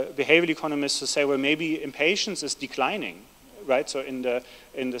behavioral economists who say, well, maybe impatience is declining. Right, so in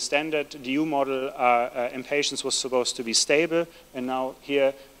the standard DU model, impatience was supposed to be stable, and now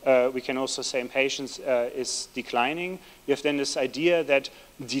here we can also say impatience is declining. You have then this idea that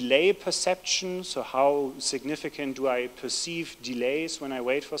delay perception, so how significant do I perceive delays when I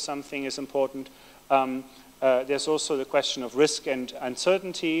wait for something, is important. There's also the question of risk and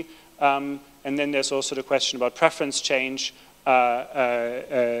uncertainty, and then there's also the question about preference change.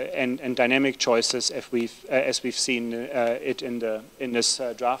 And dynamic choices, as we've seen it in this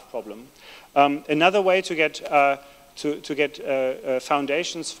draft problem. Another way to get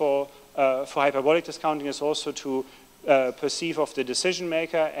foundations for hyperbolic discounting is also to perceive of the decision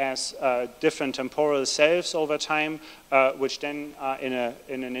maker as different temporal selves over time, which then are in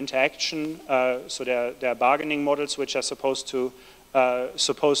an interaction. So there are bargaining models which are supposed to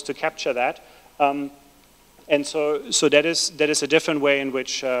capture that. And so that is a different way in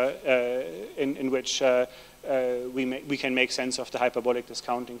which we can make sense of the hyperbolic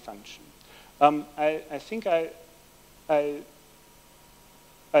discounting function. I think I'll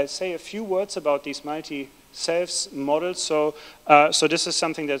say a few words about these multi-selves models. So this is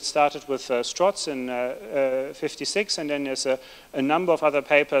something that started with Strotz in '56, and then there's a number of other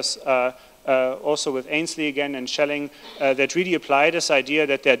papers also with Ainsley again and Schelling that really apply this idea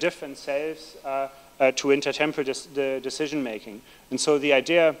that there are different selves to intertemporal decision making. And so the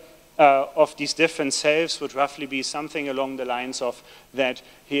idea of these different selves would roughly be something along the lines of that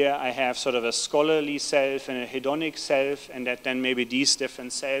here I have sort of a scholarly self and a hedonic self, and that then maybe these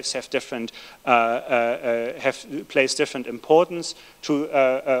different selves have different placed different importance to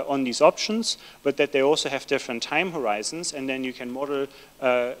on these options, but that they also have different time horizons, and then you can model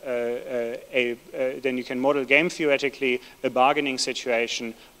game theoretically a bargaining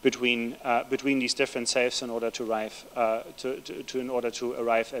situation between these different selves in order to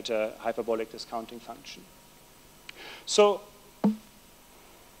arrive at a hyperbolic discounting function. So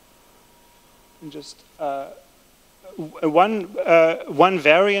just one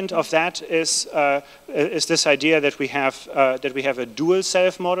variant of that is this idea that we have a dual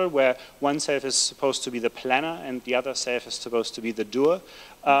self model where one self is supposed to be the planner and the other self is supposed to be the doer.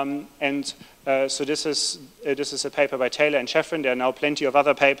 So this is a paper by Taylor and Scheffrin. There are now plenty of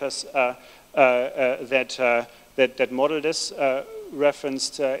other papers that model this,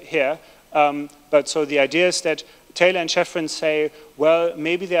 referenced here. But so the idea is that Taylor and Scheffrin say, well,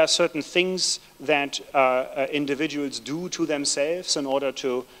 maybe there are certain things that individuals do to themselves in order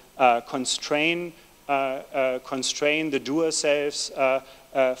to constrain the doer selves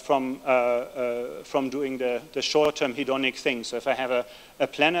from doing the short-term hedonic thing. So if I have a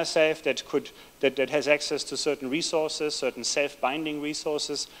planner self that has access to certain resources, certain self-binding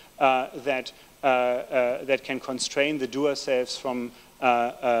resources that can constrain the doer selves from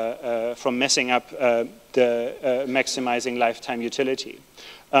messing up the maximizing lifetime utility.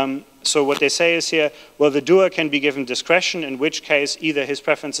 So what they say is here, well, the doer can be given discretion, in which case either his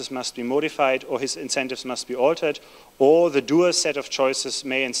preferences must be modified or his incentives must be altered, or the doer's set of choices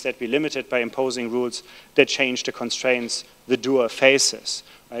may instead be limited by imposing rules that change the constraints the doer faces.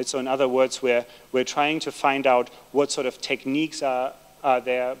 Right? So in other words, we're trying to find out what sort of techniques are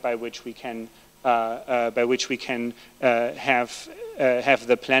there by which we can have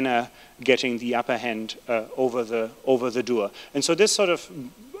the planner getting the upper hand over the doer. And so this sort of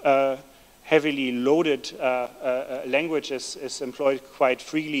heavily loaded language is employed quite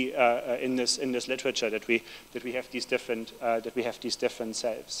freely in this literature, that we have these different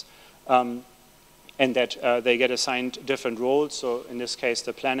selves, and that they get assigned different roles. So in this case,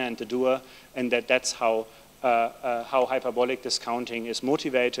 the planner and the doer, and that's how how hyperbolic discounting is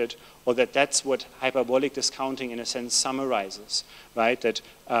motivated, or that that's what hyperbolic discounting in a sense summarizes, right? That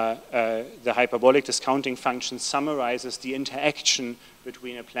the hyperbolic discounting function summarizes the interaction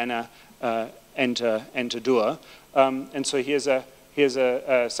between a planner and a doer. And so here's a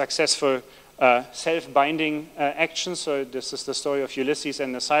successful self-binding action. So this is the story of Ulysses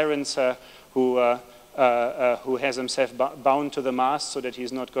and the Sirens, who has himself bound to the mast so that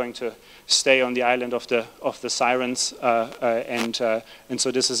he's not going to stay on the island of the Sirens, and so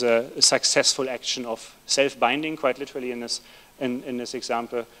this is a successful action of self-binding, quite literally in this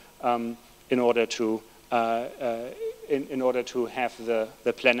example, in order to have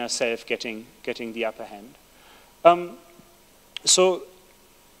the planner self getting the upper hand. So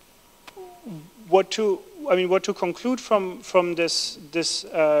what to conclude from this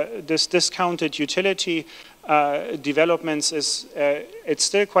discounted utility developments is it's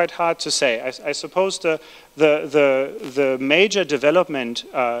still quite hard to say. I suppose the major development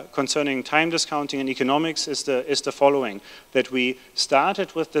concerning time discounting in economics is the following: that we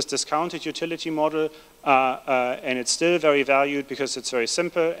started with this discounted utility model, and it's still very valued because it's very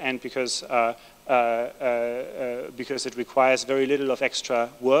simple and because it requires very little of extra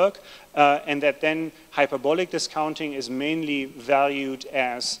work, and that then hyperbolic discounting is mainly valued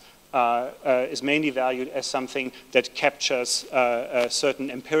as something that captures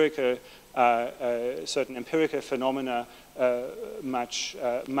certain empirical phenomena much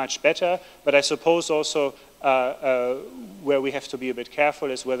better. But I suppose also where we have to be a bit careful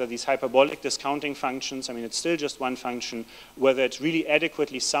is whether these hyperbolic discounting functions, I mean, it's still just one function, whether it really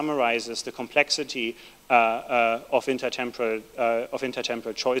adequately summarizes the complexity of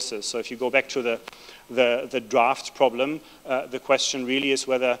intertemporal choices. So if you go back to the draft problem, the question really is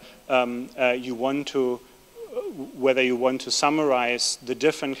whether you want to summarize the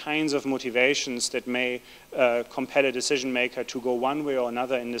different kinds of motivations that may compel a decision maker to go one way or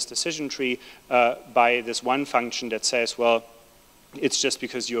another in this decision tree by this one function that says, well, it's just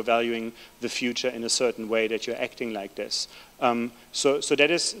because you're valuing the future in a certain way that you're acting like this. So that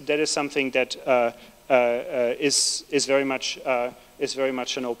is something that is very much an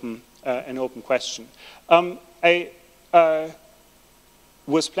open question. I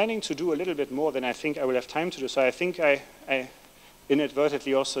was planning to do a little bit more than I think I will have time to do. So I think I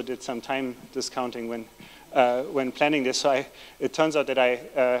inadvertently also did some time discounting when planning this. So it turns out that I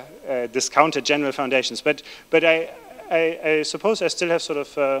discounted general foundations. But I suppose I still have sort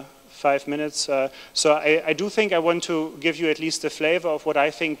of 5 minutes. So I do think I want to give you at least a flavor of what I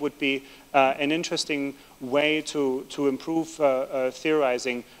think would be an interesting way to improve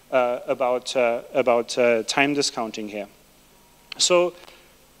theorizing about time discounting here. So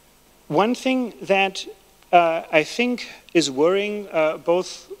one thing that I think is worrying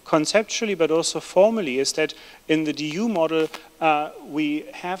both conceptually but also formally is that in the DU model we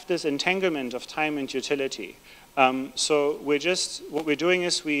have this entanglement of time and utility. So what we're doing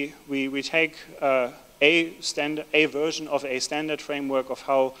is we take a version of a standard framework of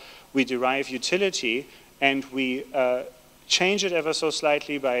how we derive utility, and we change it ever so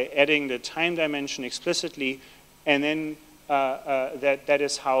slightly by adding the time dimension explicitly, and then that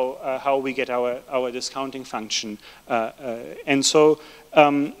is how we get our discounting function. And so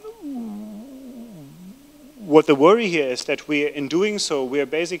what the worry here is that in doing so, we're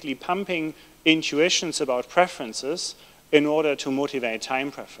basically pumping intuitions about preferences in order to motivate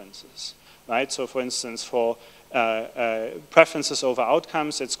time preferences, right? So for instance, for preferences over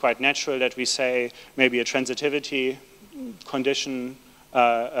outcomes, it's quite natural that we say maybe a transitivity condition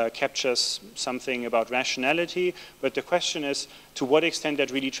captures something about rationality, but the question is to what extent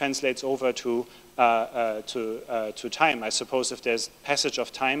that really translates over to time. I suppose if there's passage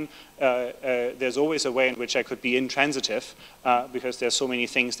of time, there's always a way in which I could be intransitive because there's so many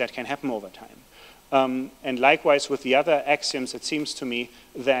things that can happen over time. And likewise with the other axioms, it seems to me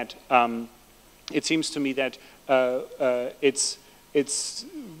that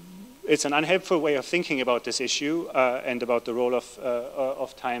it's an unhelpful way of thinking about this issue and about the role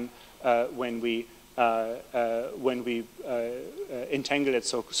of time when we entangle it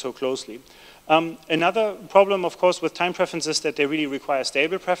so closely. Another problem, of course, with time preferences is that they really require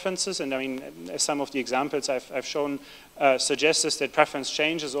stable preferences, and I mean, some of the examples I've shown suggest is that preference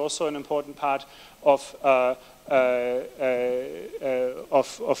change is also an important part of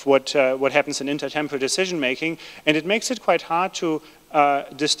what happens in intertemporal decision making, and it makes it quite hard to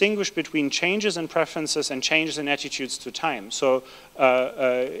distinguish between changes in preferences and changes in attitudes to time. So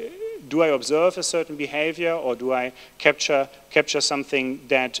do I observe a certain behavior, or do I capture something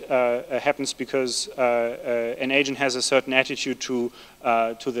that happens because an agent has a certain attitude to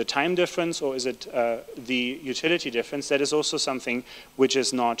the time difference, or is it the utility difference? That is also something which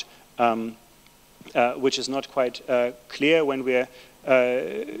is not quite clear when we're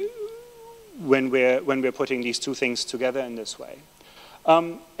putting these two things together in this way.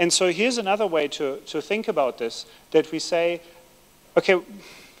 And so here's another way to think about this, that we say, okay,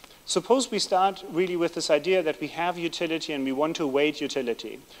 suppose we start really with this idea that we have utility and we want to weight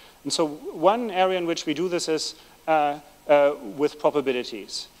utility. And so one area in which we do this is with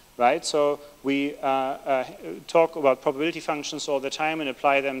probabilities, right? So we talk about probability functions all the time and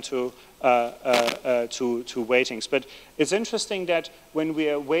apply them to weightings. But it's interesting that when we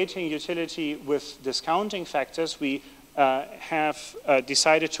are weighting utility with discounting factors, we have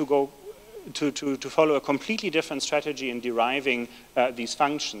decided to go to follow a completely different strategy in deriving these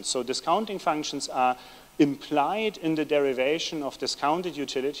functions. So discounting functions are implied in the derivation of discounted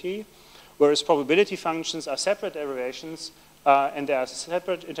utility, whereas probability functions are separate derivations, and there are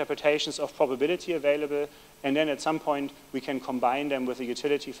separate interpretations of probability available, and then at some point we can combine them with a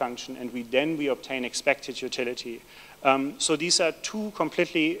utility function, and then we obtain expected utility. So these are two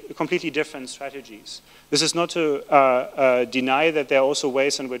completely different strategies. This is not to deny that there are also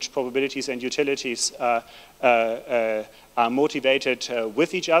ways in which probabilities and utilities are motivated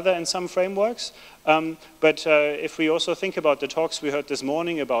with each other in some frameworks. But if we also think about the talks we heard this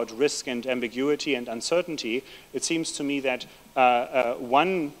morning about risk and ambiguity and uncertainty, it seems to me that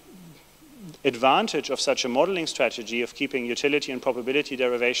one advantage of such a modeling strategy of keeping utility and probability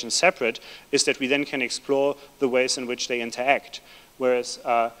derivations separate is that we then can explore the ways in which they interact. Whereas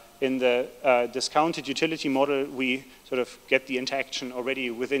in the discounted utility model, we sort of get the interaction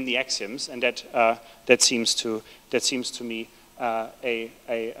already within the axioms, and that seems to me a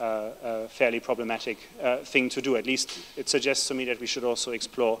fairly problematic thing to do. At least it suggests to me that we should also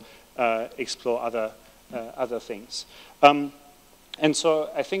explore other things. And so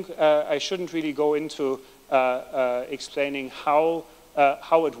I think I shouldn't really go into explaining how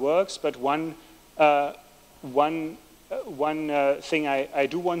it works, but one thing I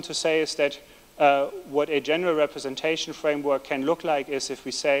do want to say is that what a general representation framework can look like is if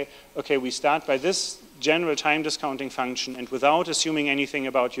we say, okay, we start by this general time discounting function, and without assuming anything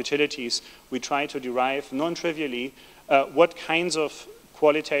about utilities, we try to derive non-trivially what kinds of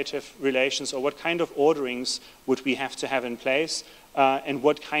qualitative relations or what kind of orderings would we have to have in place, and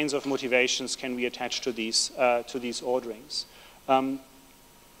what kinds of motivations can we attach to these orderings.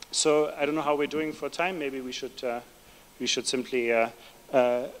 So I don't know how we're doing for time. Maybe we should simply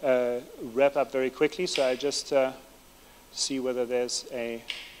wrap up very quickly. So I just see whether there's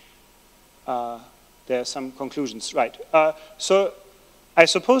there are some conclusions. Right. So I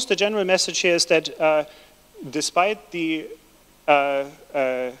suppose the general message here is that despite the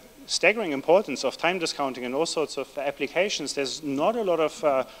staggering importance of time discounting and all sorts of applications, there's not a lot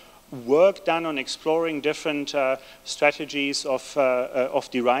of work done on exploring different strategies of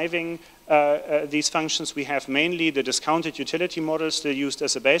deriving these functions. We have mainly the discounted utility model still used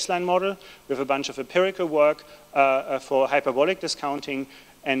as a baseline model. We have a bunch of empirical work for hyperbolic discounting,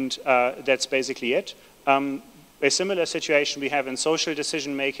 and that's basically it. A similar situation we have in social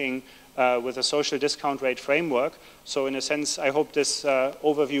decision making with a social discount rate framework. So in a sense, I hope this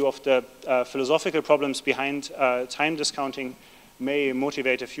overview of the philosophical problems behind time discounting may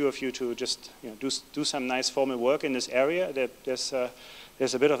motivate a few of you to just do some nice formal work in this area. There's a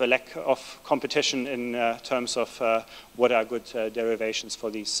bit of a lack of competition in terms of what are good derivations for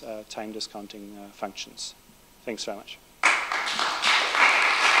these time discounting functions. Thanks very much.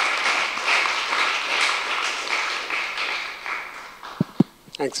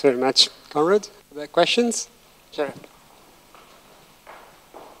 Thanks very much, Conrad. Are there questions? Sure.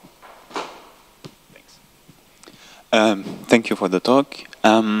 Thank you for the talk.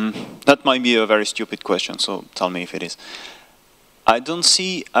 That might be a very stupid question, so tell me if it is. I don't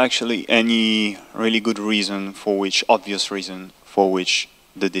see actually any really good reason for which, obvious reason for which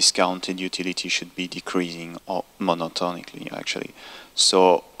the discounted utility should be decreasing or monotonically actually.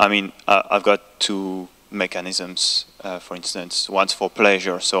 So, I mean, I've got two mechanisms, for instance, one's for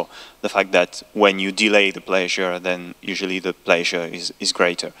pleasure, so the fact that when you delay the pleasure, then usually the pleasure is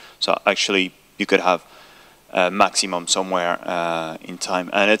greater. So actually you could have a maximum somewhere in time.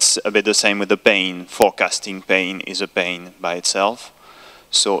 And it's a bit the same with the pain. Forecasting pain is a pain by itself.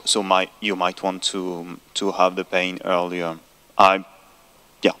 So you might want to have the pain earlier. I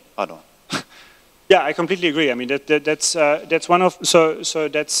don't know. Yeah, I completely agree. I mean, that's one of, so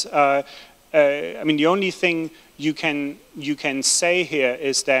that's, I mean, the only thing you can say here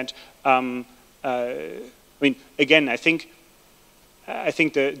is that mean, again, I think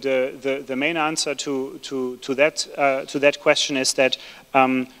the main answer to that question is that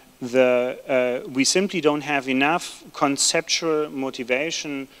we simply don't have enough conceptual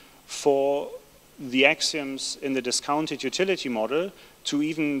motivation for the axioms in the discounted utility model to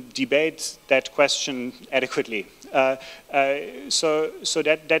even debate that question adequately. So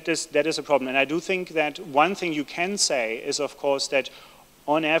that is a problem. And I do think that one thing you can say is, of course, that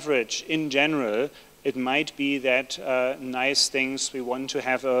on average, in general, it might be that nice things we want to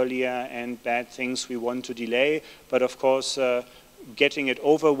have earlier and bad things we want to delay. But of course, getting it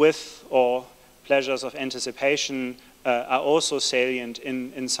over with or pleasures of anticipation are also salient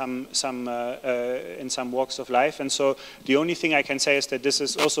in some walks of life. And so the only thing I can say is that this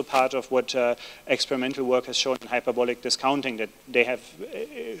is also part of what experimental work has shown in hyperbolic discounting, that they have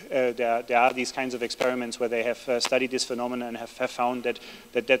there are these kinds of experiments where they have studied this phenomenon and have found that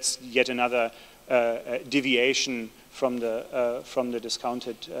that's yet another deviation from the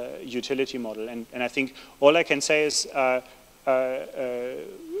discounted utility model. And I think all I can say is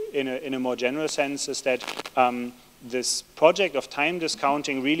in a more general sense is that this project of time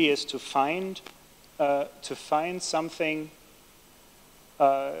discounting really is to find something,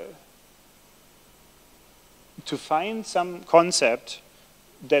 to find some concept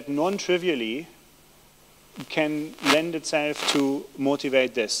that non-trivially can lend itself to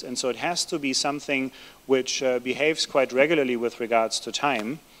motivate this. And so it has to be something which behaves quite regularly with regards to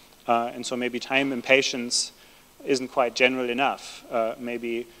time. And so maybe time impatience isn't quite general enough.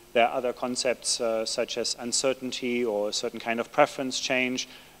 Maybe there are other concepts such as uncertainty or a certain kind of preference change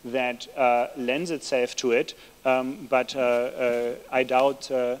that lends itself to it, but I doubt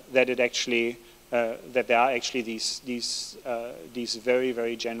that it actually that there are actually these very,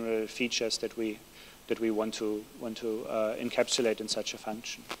 very general features that we want to encapsulate in such a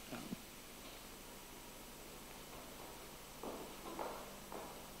function.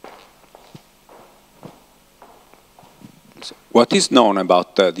 What is known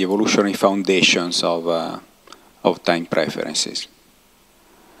about the evolutionary foundations of time preferences?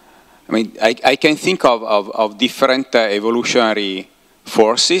 I mean, I can think of different evolutionary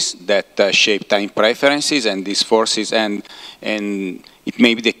forces that shape time preferences, and these forces, and it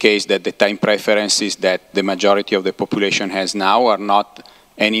may be the case that the time preferences that the majority of the population has now are not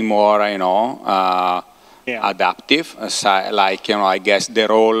anymore, adaptive. Like, I guess the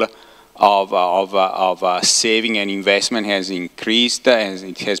role of saving and investment has increased, as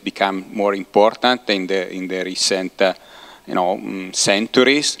it has become more important in the recent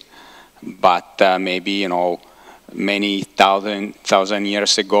centuries. But maybe many thousand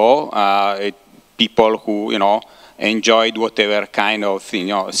years ago, people who enjoyed whatever kind of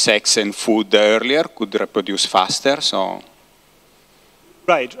sex and food earlier could reproduce faster. So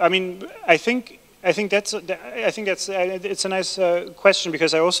right. I mean, I think it's a nice question,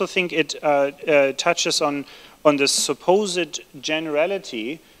 because I also think it touches on the supposed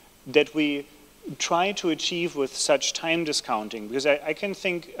generality that we try to achieve with such time discounting. Because I can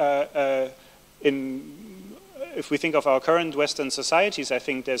think if we think of our current Western societies, I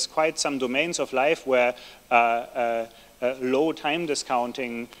think there's quite some domains of life where low time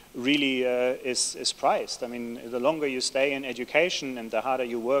discounting really is prized. I mean, the longer you stay in education and the harder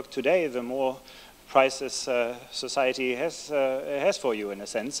you work today, the more prices society has for you, in a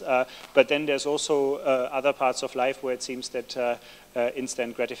sense. But then there's also other parts of life where it seems that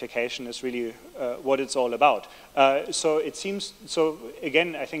instant gratification is really what it's all about. So it seems, so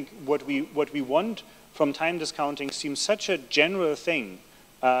again, I think what we want from time discounting seems such a general thing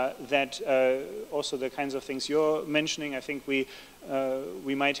that also the kinds of things you're mentioning, I think we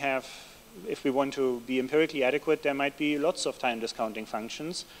might have, if we want to be empirically adequate, there might be lots of time discounting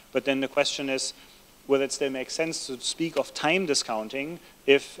functions. But then the question is whether it still makes sense to speak of time discounting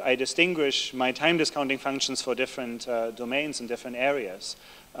if I distinguish my time discounting functions for different domains and different areas.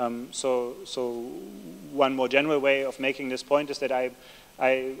 So one more general way of making this point is that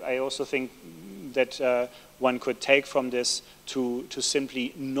I also think that one could take from this to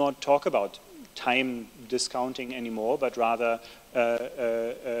simply not talk about time discounting anymore, but rather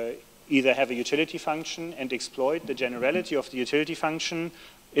either have a utility function and exploit the generality of the utility function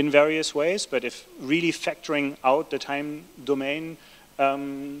in various ways, but if really factoring out the time domain,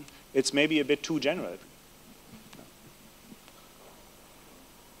 it's maybe a bit too general.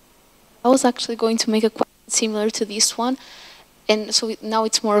 I was actually going to make a question similar to this one, and so now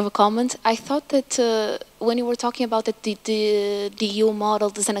it's more of a comment. I thought that when you were talking about that the EU model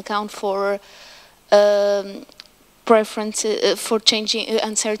doesn't account for preferences, for changing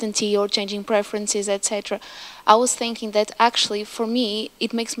uncertainty or changing preferences, etc. I was thinking that actually, for me,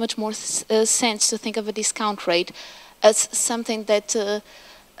 it makes much more sense to think of a discount rate as something that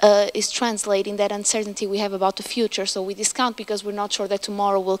is translating that uncertainty we have about the future. So we discount because we're not sure that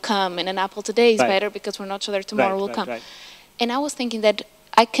tomorrow will come, and an apple today is better because we're not sure that tomorrow will come. And I was thinking that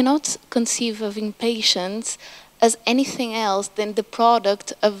I cannot conceive of impatience as anything else than the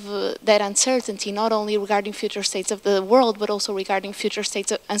product of that uncertainty, not only regarding future states of the world, but also regarding future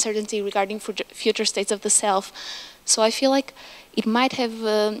states of uncertainty, regarding future states of the self. So I feel like it might have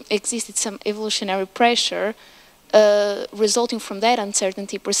existed some evolutionary pressure resulting from that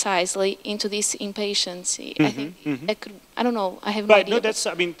uncertainty precisely into this impatience. I think I don't know. I have no idea. No, that's.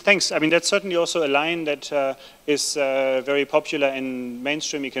 I mean, thanks. I mean, that's certainly also a line that is very popular in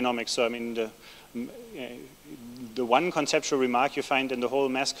mainstream economics. So I mean, the one conceptual remark you find in the whole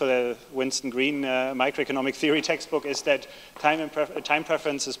Maskell Winston Green microeconomic theory textbook is that time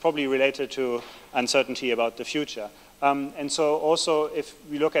preference is probably related to uncertainty about the future. And so also, if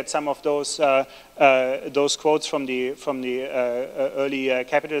we look at some of those quotes from the early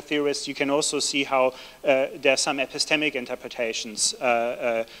capital theorists, you can also see how there are some epistemic interpretations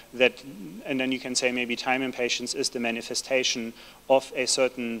that, and then you can say maybe time impatience is the manifestation of a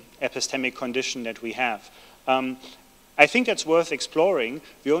certain epistemic condition that we have. I think that's worth exploring.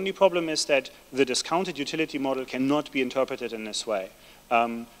 The only problem is that the discounted utility model cannot be interpreted in this way.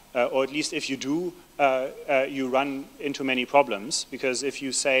 Or at least if you do, you run into many problems, because if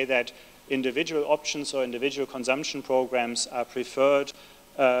you say that individual options or individual consumption programs are preferred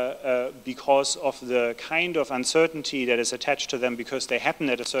because of the kind of uncertainty that is attached to them because they happen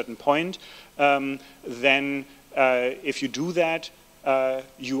at a certain point, then if you do that,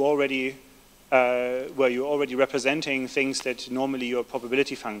 you're already representing things that normally your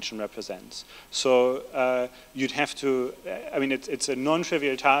probability function represents. So you'd have to, I mean, it's a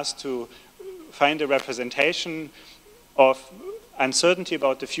non-trivial task to find a representation of uncertainty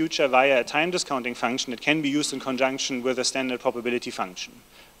about the future via a time discounting function that can be used in conjunction with a standard probability function.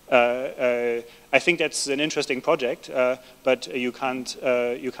 I think that's an interesting project, but you can't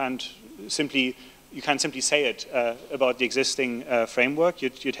simply say it about the existing framework.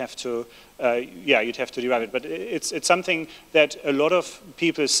 You'd have to, you'd have to derive it. But it's something that a lot of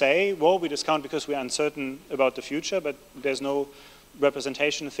people say, well, we discount because we're uncertain about the future, but there's no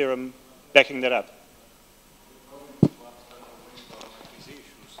representation theorem backing that up.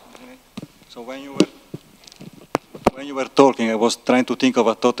 So when you were talking, I was trying to think of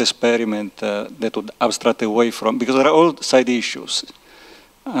a thought experiment that would abstract away from, because there are all side issues.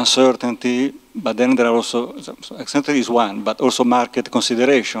 Uncertainty, but then there are also, uncertainty is one, but also market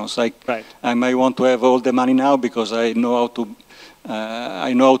considerations. Like I might want to have all the money now because I know how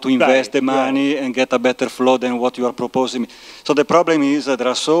to invest the money and get a better flow than what you are proposing. So the problem is that there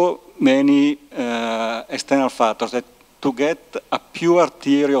are so many external factors that to get a pure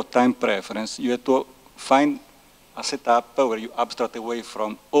theory of time preference, you have to find a setup where you abstract away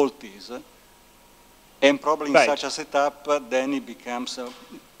from all these. And probably in such a setup, then it becomes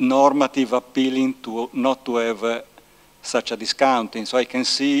normative appealing to not to have such a discounting. So I can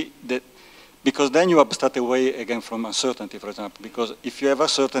see that, because then you abstract away again from uncertainty, for example, because if you have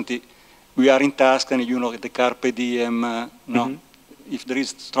uncertainty, we are in task and you know the carpe diem, no? If there is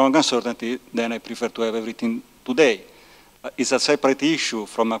strong uncertainty, then I prefer to have everything today. It's a separate issue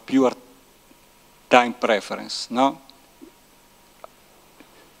from a pure time preference, no?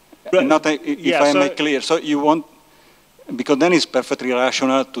 Not if I make clear. So you want, because then it's perfectly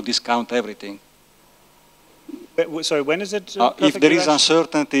rational to discount everything. Sorry, when is it? If there is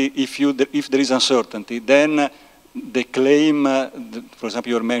uncertainty, if there is uncertainty, then the claim, for example,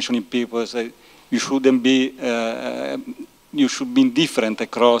 you're mentioning people say you shouldn't be, you should be indifferent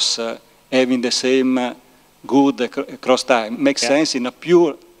across having the same good across time. Makes sense in a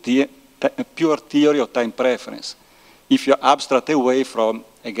pure theory of time preference. If you abstract away from,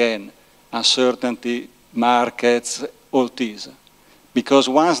 again, uncertainty, markets, all these. Because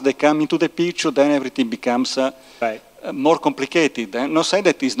once they come into the picture, then everything becomes more complicated. Not saying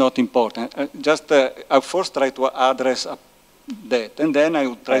that it's not important. Just I first try to address that, and then I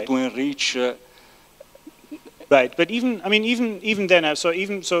would try to enrich. Right, but even, I mean, even then, so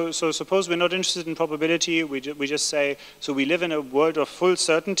suppose we're not interested in probability, we just say, so we live in a world of full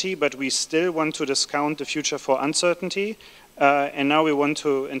certainty, but we still want to discount the future for uncertainty, and now we want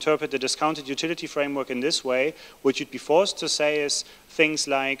to interpret the discounted utility framework in this way. What you'd be forced to say is things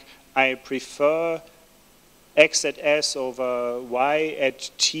like, I prefer x at s over y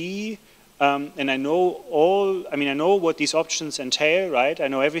at t, and I know I know what these options entail, right? I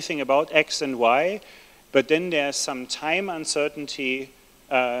know everything about x and y. but then there's some time uncertainty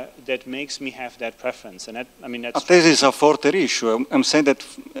that makes me have that preference, and that, I mean, that's... This is a further issue. I'm saying that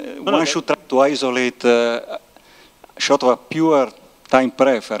one should try to isolate short of a pure time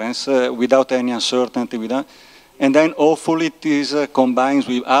preference without any uncertainty, and then hopefully this combines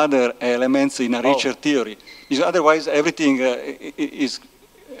with other elements in a richer theory. Because otherwise everything is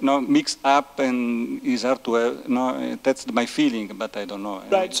mixed up and is hard to have. That's my feeling, but I don't know.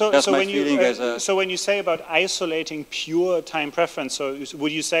 Right. So when you say about isolating pure time preference, so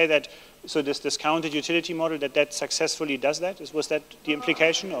would you say that this discounted utility model that successfully does that? Was that the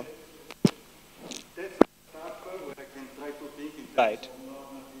implication? Or? That's a start where I can try to think in terms right. of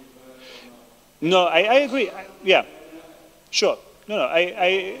normative. No, I agree. Yeah, sure. No,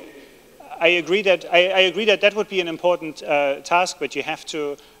 I agree that that would be an important task, but you have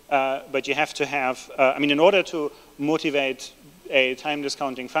to have. I mean, in order to motivate a time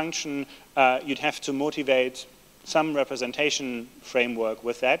discounting function, you'd have to motivate some representation framework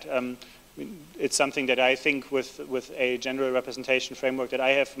with that. It's something that I think with a general representation framework that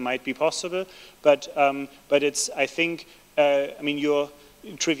I have might be possible, but it's, I think, I mean, your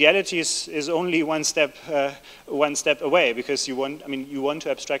triviality is only one step away, because you want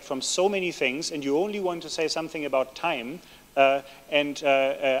to abstract from so many things, and you only want to say something about time. I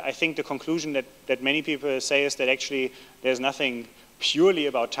think the conclusion that many people say is that actually there's nothing purely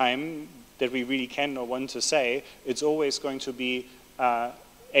about time that we really can or want to say. It's always going to be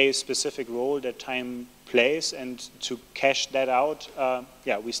a specific role that time plays, and to cash that out,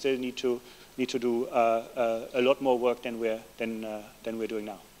 yeah, we still need to do a lot more work than we're doing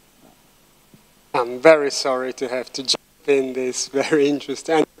now. I'm very sorry to have to jump in this. Very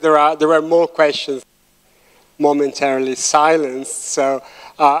interesting. And there are more questions. Momentarily silenced. So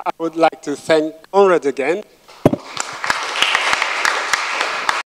I would like to thank Conrad again.